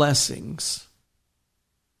unescapable blessings.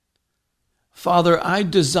 Father, I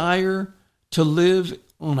desire to live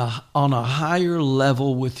on a higher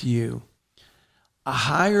level with you, a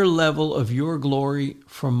higher level of your glory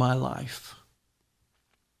for my life.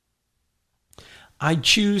 I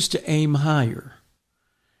choose to aim higher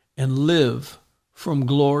and live from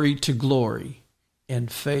glory to glory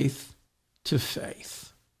and faith to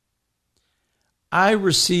faith. I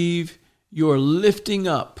receive your lifting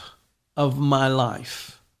up of my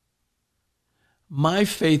life. My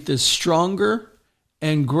faith is stronger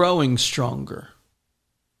and growing stronger.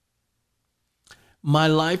 My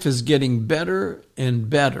life is getting better and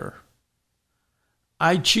better.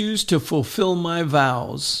 I choose to fulfill my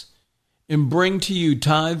vows and bring to you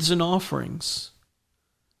tithes and offerings.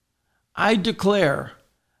 I declare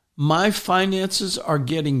my finances are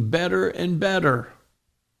getting better and better.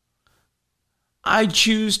 I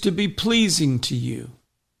choose to be pleasing to you.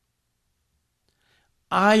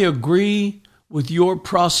 I agree with your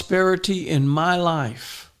prosperity in my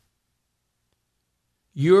life.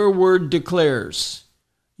 Your word declares,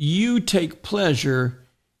 you take pleasure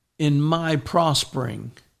in my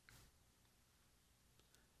prospering.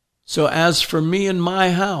 So as for me and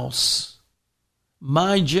my house,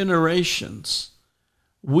 my generations,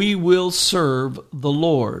 we will serve the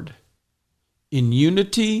Lord in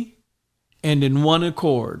unity and in one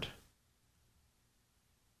accord.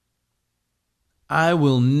 I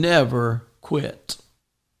will never quit.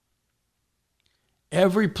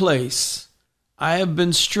 Every place I have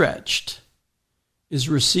been stretched is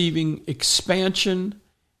receiving expansion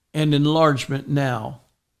and enlargement now.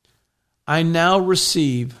 I now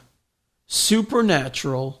receive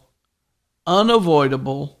supernatural,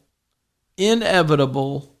 unavoidable,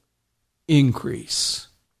 inevitable increase.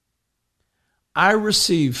 I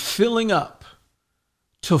receive filling up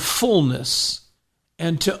to fullness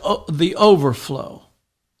and to the overflow.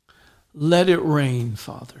 Let it rain,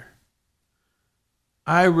 Father.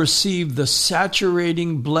 I receive the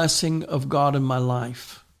saturating blessing of God in my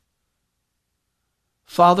life.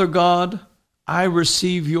 Father God, I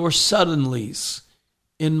receive your suddenlies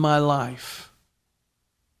in my life.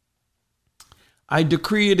 I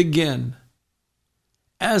decree it again.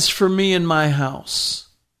 As for me and my house,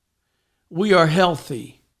 we are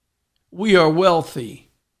healthy, we are wealthy,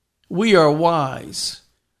 we are wise.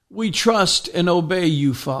 We trust and obey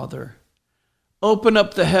you, Father. Open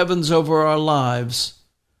up the heavens over our lives.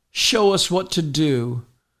 Show us what to do.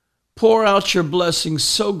 Pour out your blessings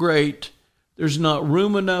so great, there's not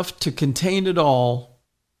room enough to contain it all.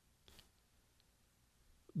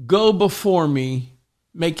 Go before me.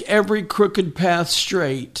 Make every crooked path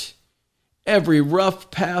straight, every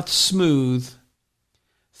rough path smooth.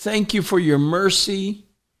 Thank you for your mercy,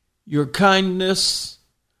 your kindness,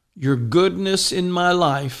 your goodness in my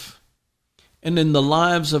life and in the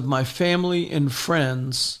lives of my family and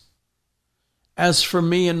friends. As for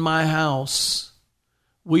me and my house,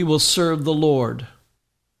 we will serve the Lord.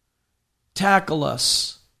 Tackle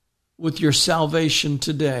us with your salvation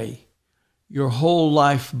today, your whole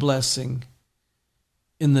life blessing.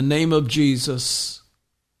 In the name of Jesus,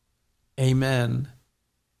 amen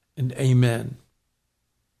and amen.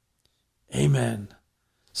 Amen.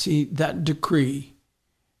 See, that decree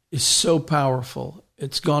is so powerful.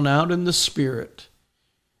 It's gone out in the Spirit.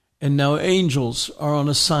 And now angels are on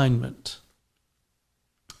assignment.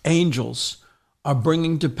 Angels are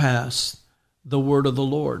bringing to pass the word of the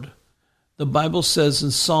Lord. The Bible says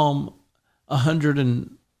in Psalm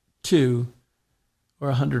 102 or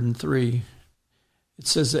 103, it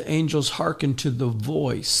says that angels hearken to the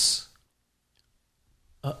voice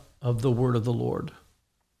of the word of the Lord.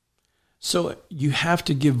 So you have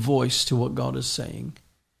to give voice to what God is saying.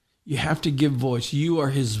 You have to give voice. You are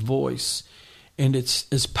his voice. And it's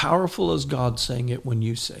as powerful as God saying it when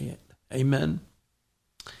you say it. Amen.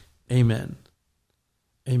 Amen.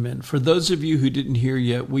 Amen. For those of you who didn't hear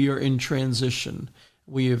yet, we are in transition.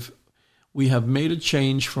 We have made a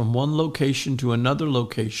change from one location to another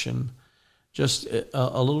location, just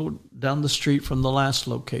a little down the street from the last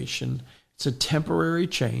location. It's a temporary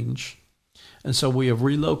change. And so we have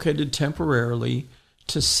relocated temporarily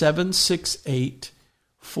to 768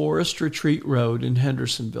 Forest Retreat Road in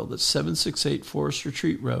Hendersonville. That's 768 Forest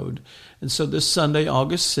Retreat Road. And so this Sunday,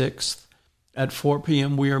 August 6th, at 4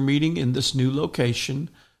 p.m., we are meeting in this new location,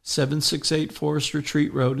 768 Forest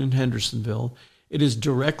Retreat Road in Hendersonville. It is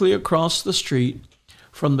directly across the street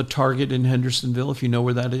from the Target in Hendersonville, if you know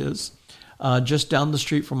where that is, just down the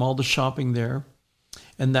street from all the shopping there.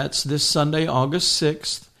 And that's this Sunday, August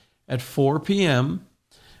 6th at 4 p.m.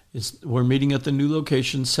 We're meeting at the new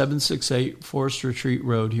location, 768 Forest Retreat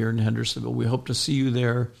Road here in Hendersonville. We hope to see you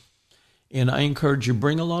there. And I encourage you,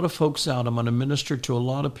 bring a lot of folks out. I'm going to minister to a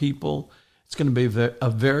lot of people. It's going to be a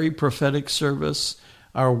very prophetic service.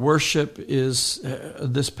 Our worship is,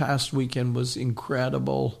 this past weekend was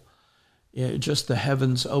incredible. Just the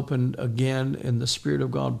heavens opened again and the Spirit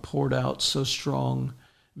of God poured out so strong.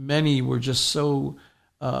 Many were just so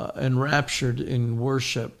enraptured in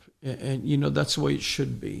worship. And, you know, that's the way it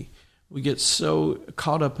should be. We get so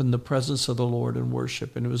caught up in the presence of the Lord and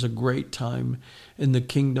worship. And it was a great time in the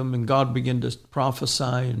kingdom. And God began to prophesy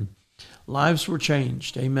and lives were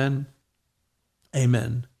changed. Amen.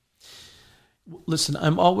 Amen. Listen,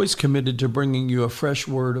 I'm always committed to bringing you a fresh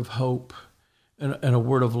word of hope and a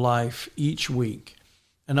word of life each week.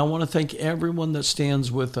 And I want to thank everyone that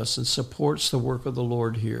stands with us and supports the work of the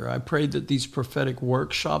Lord here. I pray that these prophetic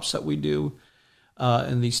workshops that we do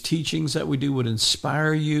and these teachings that we do would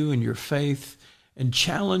inspire you in your faith and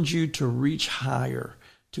challenge you to reach higher,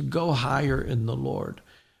 to go higher in the Lord.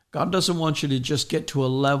 God doesn't want you to just get to a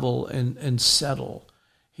level and settle.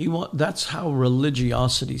 That's how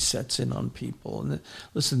religiosity sets in on people. And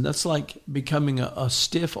listen, that's like becoming a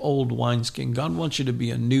stiff old wineskin. God wants you to be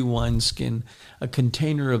a new wineskin, a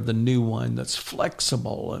container of the new wine that's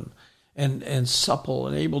flexible and supple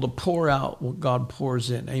and able to pour out what God pours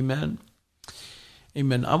in. Amen.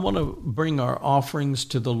 Amen. I want to bring our offerings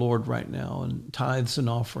to the Lord right now, and tithes and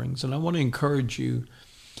offerings. And I want to encourage you.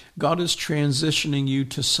 God is transitioning you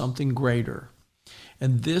to something greater.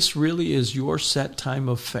 And this really is your set time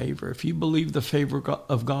of favor. If you believe the favor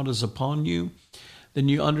of God is upon you, then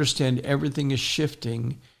you understand everything is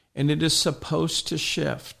shifting, and it is supposed to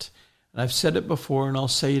shift. And I've said it before, and I'll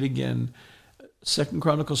say it again. 2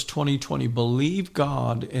 Chronicles 20:20, believe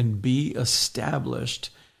God and be established.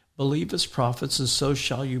 Believe his prophets, and so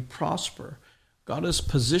shall you prosper. God has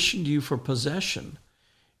positioned you for possession.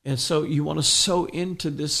 And so you want to sow into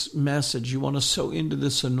this message. You want to sow into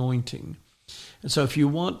this anointing. And so if you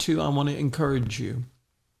want to, I want to encourage you.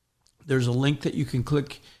 There's a link that you can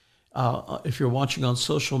click if you're watching on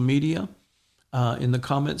social media. In the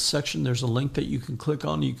comments section, there's a link that you can click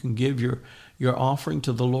on. You can give your offering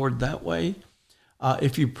to the Lord that way.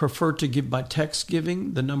 If you prefer to give by text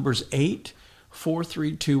giving, the number is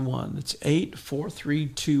 84321. It's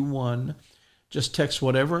 84321. Just text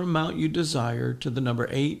whatever amount you desire to the number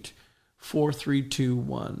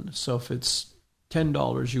 84321. So if it's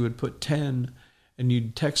 $10, you would put 10, and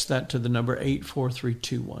you'd text that to the number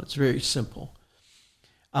 84321. It's very simple.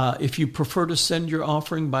 If you prefer to send your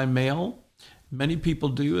offering by mail, many people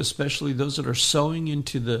do, especially those that are sowing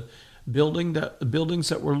into the buildings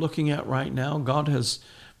that we're looking at right now. God has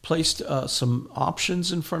placed some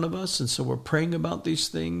options in front of us, and so we're praying about these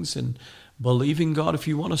things and believing God. If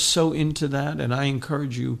you want to sow into that, and I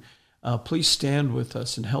encourage you, please stand with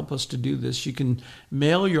us and help us to do this. You can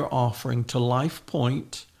mail your offering to Life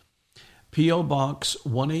Point, P.O. Box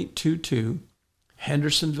 1822,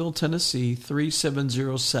 Hendersonville, Tennessee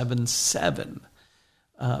 37077.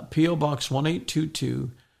 P.O. Box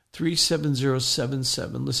 1822,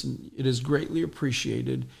 37077. Listen, it is greatly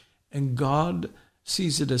appreciated, and God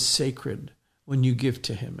sees it as sacred when you give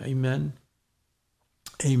to him. Amen.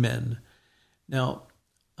 Amen. Now,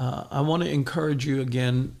 I want to encourage you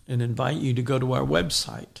again and invite you to go to our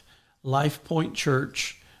website,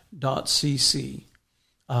 lifepointchurch.cc.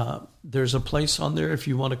 There's a place on there if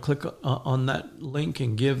you want to click on that link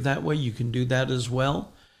and give that way. You can do that as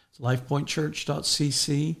well. It's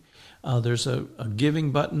lifepointchurch.cc. There's a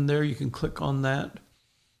giving button there. You can click on that.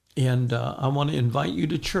 And I want to invite you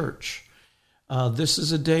to church. This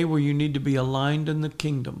is a day where you need to be aligned in the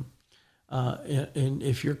kingdom. And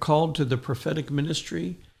if you're called to the prophetic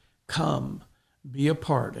ministry, come, be a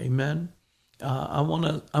part. Amen. I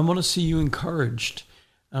want to see you encouraged.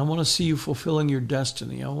 I want to see you fulfilling your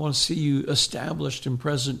destiny. I want to see you established in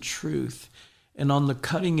present truth and on the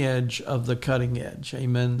cutting edge of the cutting edge.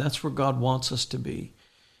 Amen. That's where God wants us to be.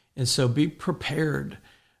 And so be prepared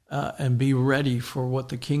and be ready for what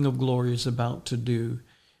the King of Glory is about to do.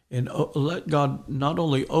 And let God not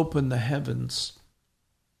only open the heavens,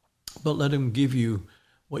 but let him give you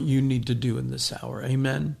what you need to do in this hour.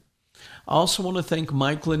 Amen. I also want to thank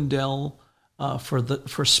Mike Lindell for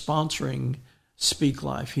sponsoring Speak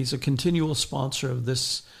Life. He's a continual sponsor of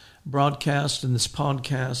this broadcast and this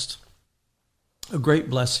podcast. A great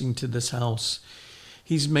blessing to this house.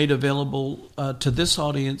 He's made available to this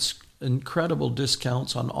audience incredible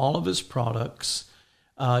discounts on all of his products.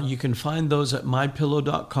 You can find those at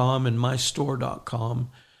mypillow.com and mystore.com.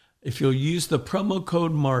 If you'll use the promo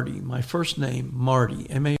code MARTY, my first name, Marty,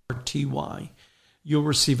 M-A-R-T-Y, you'll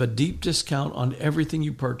receive a deep discount on everything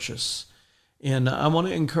you purchase. And I want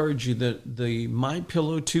to encourage you that the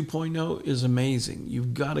MyPillow 2.0 is amazing.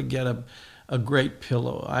 You've got to get a great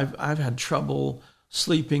pillow. I've had trouble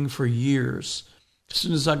sleeping for years. As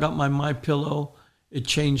soon as I got my MyPillow, it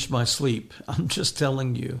changed my sleep. I'm just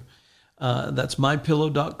telling you. That's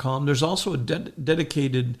mypillow.com. There's also a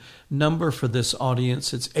dedicated number for this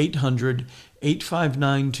audience. It's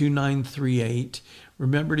 800-859-2938.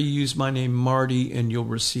 Remember to use my name, Marty, and you'll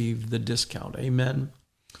receive the discount. Amen.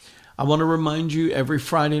 I want to remind you, every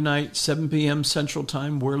Friday night, 7 p.m. Central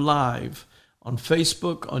Time, we're live on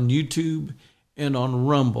Facebook, on YouTube, and on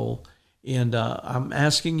Rumble. And I'm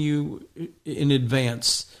asking you in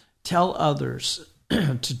advance, tell others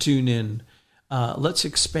to tune in. Let's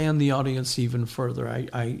expand the audience even further.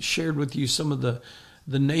 I shared with you some of the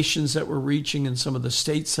nations that we're reaching and some of the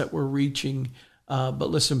states that we're reaching. But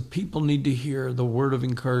listen, people need to hear the word of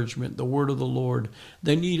encouragement, the word of the Lord.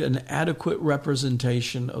 They need an adequate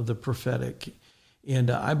representation of the prophetic.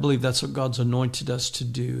 And I believe that's what God's anointed us to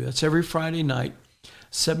do. That's every Friday night,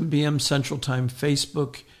 7 p.m. Central Time,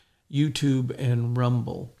 Facebook, YouTube, and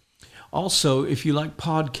Rumble. Also, if you like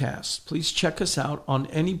podcasts, please check us out on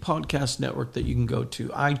any podcast network that you can go to,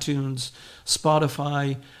 iTunes,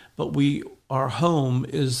 Spotify, but our home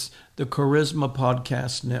is the Charisma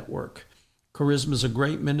Podcast Network. Charisma is a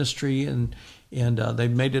great ministry, and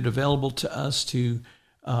they've made it available to us to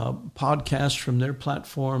podcast from their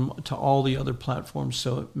platform to all the other platforms.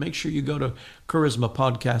 So make sure you go to Charisma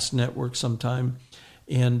Podcast Network sometime.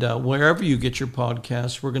 And wherever you get your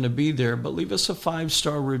podcasts, we're going to be there. But leave us a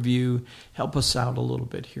 5-star review. Help us out a little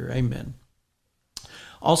bit here. Amen.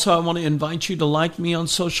 Also, I want to invite you to like me on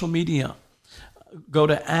social media. Go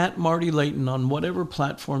to @Marty Layton on whatever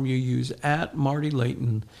platform you use, @Marty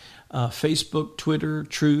Layton. Facebook, Twitter,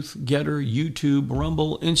 Truth, Getter, YouTube,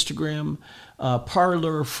 Rumble, Instagram,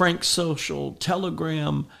 Parler, Frank Social,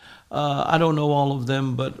 Telegram. I don't know all of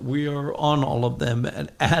them, but we are on all of them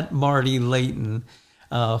at Marty Layton.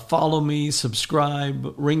 Follow me,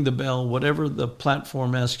 subscribe, ring the bell, whatever the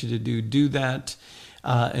platform asks you to do that,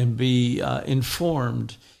 and be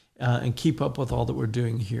informed and keep up with all that we're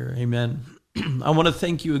doing here. Amen. I want to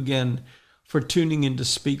thank you again for tuning in to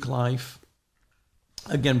Speak Life.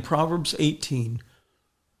 Again, Proverbs 18,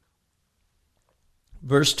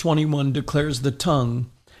 verse 21 declares the tongue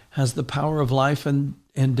has the power of life and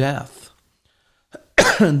death,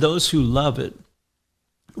 and those who love it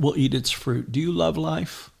will eat its fruit. Do you love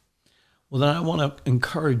life? Well, then I want to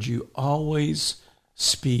encourage you, always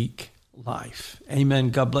speak life. Amen.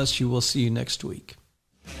 God bless you. We'll see you next week.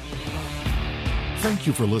 Thank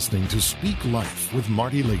you for listening to Speak Life with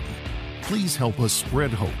Marty Layton. Please help us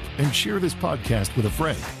spread hope and share this podcast with a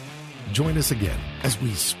friend. Join us again as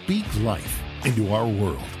we speak life into our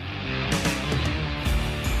world.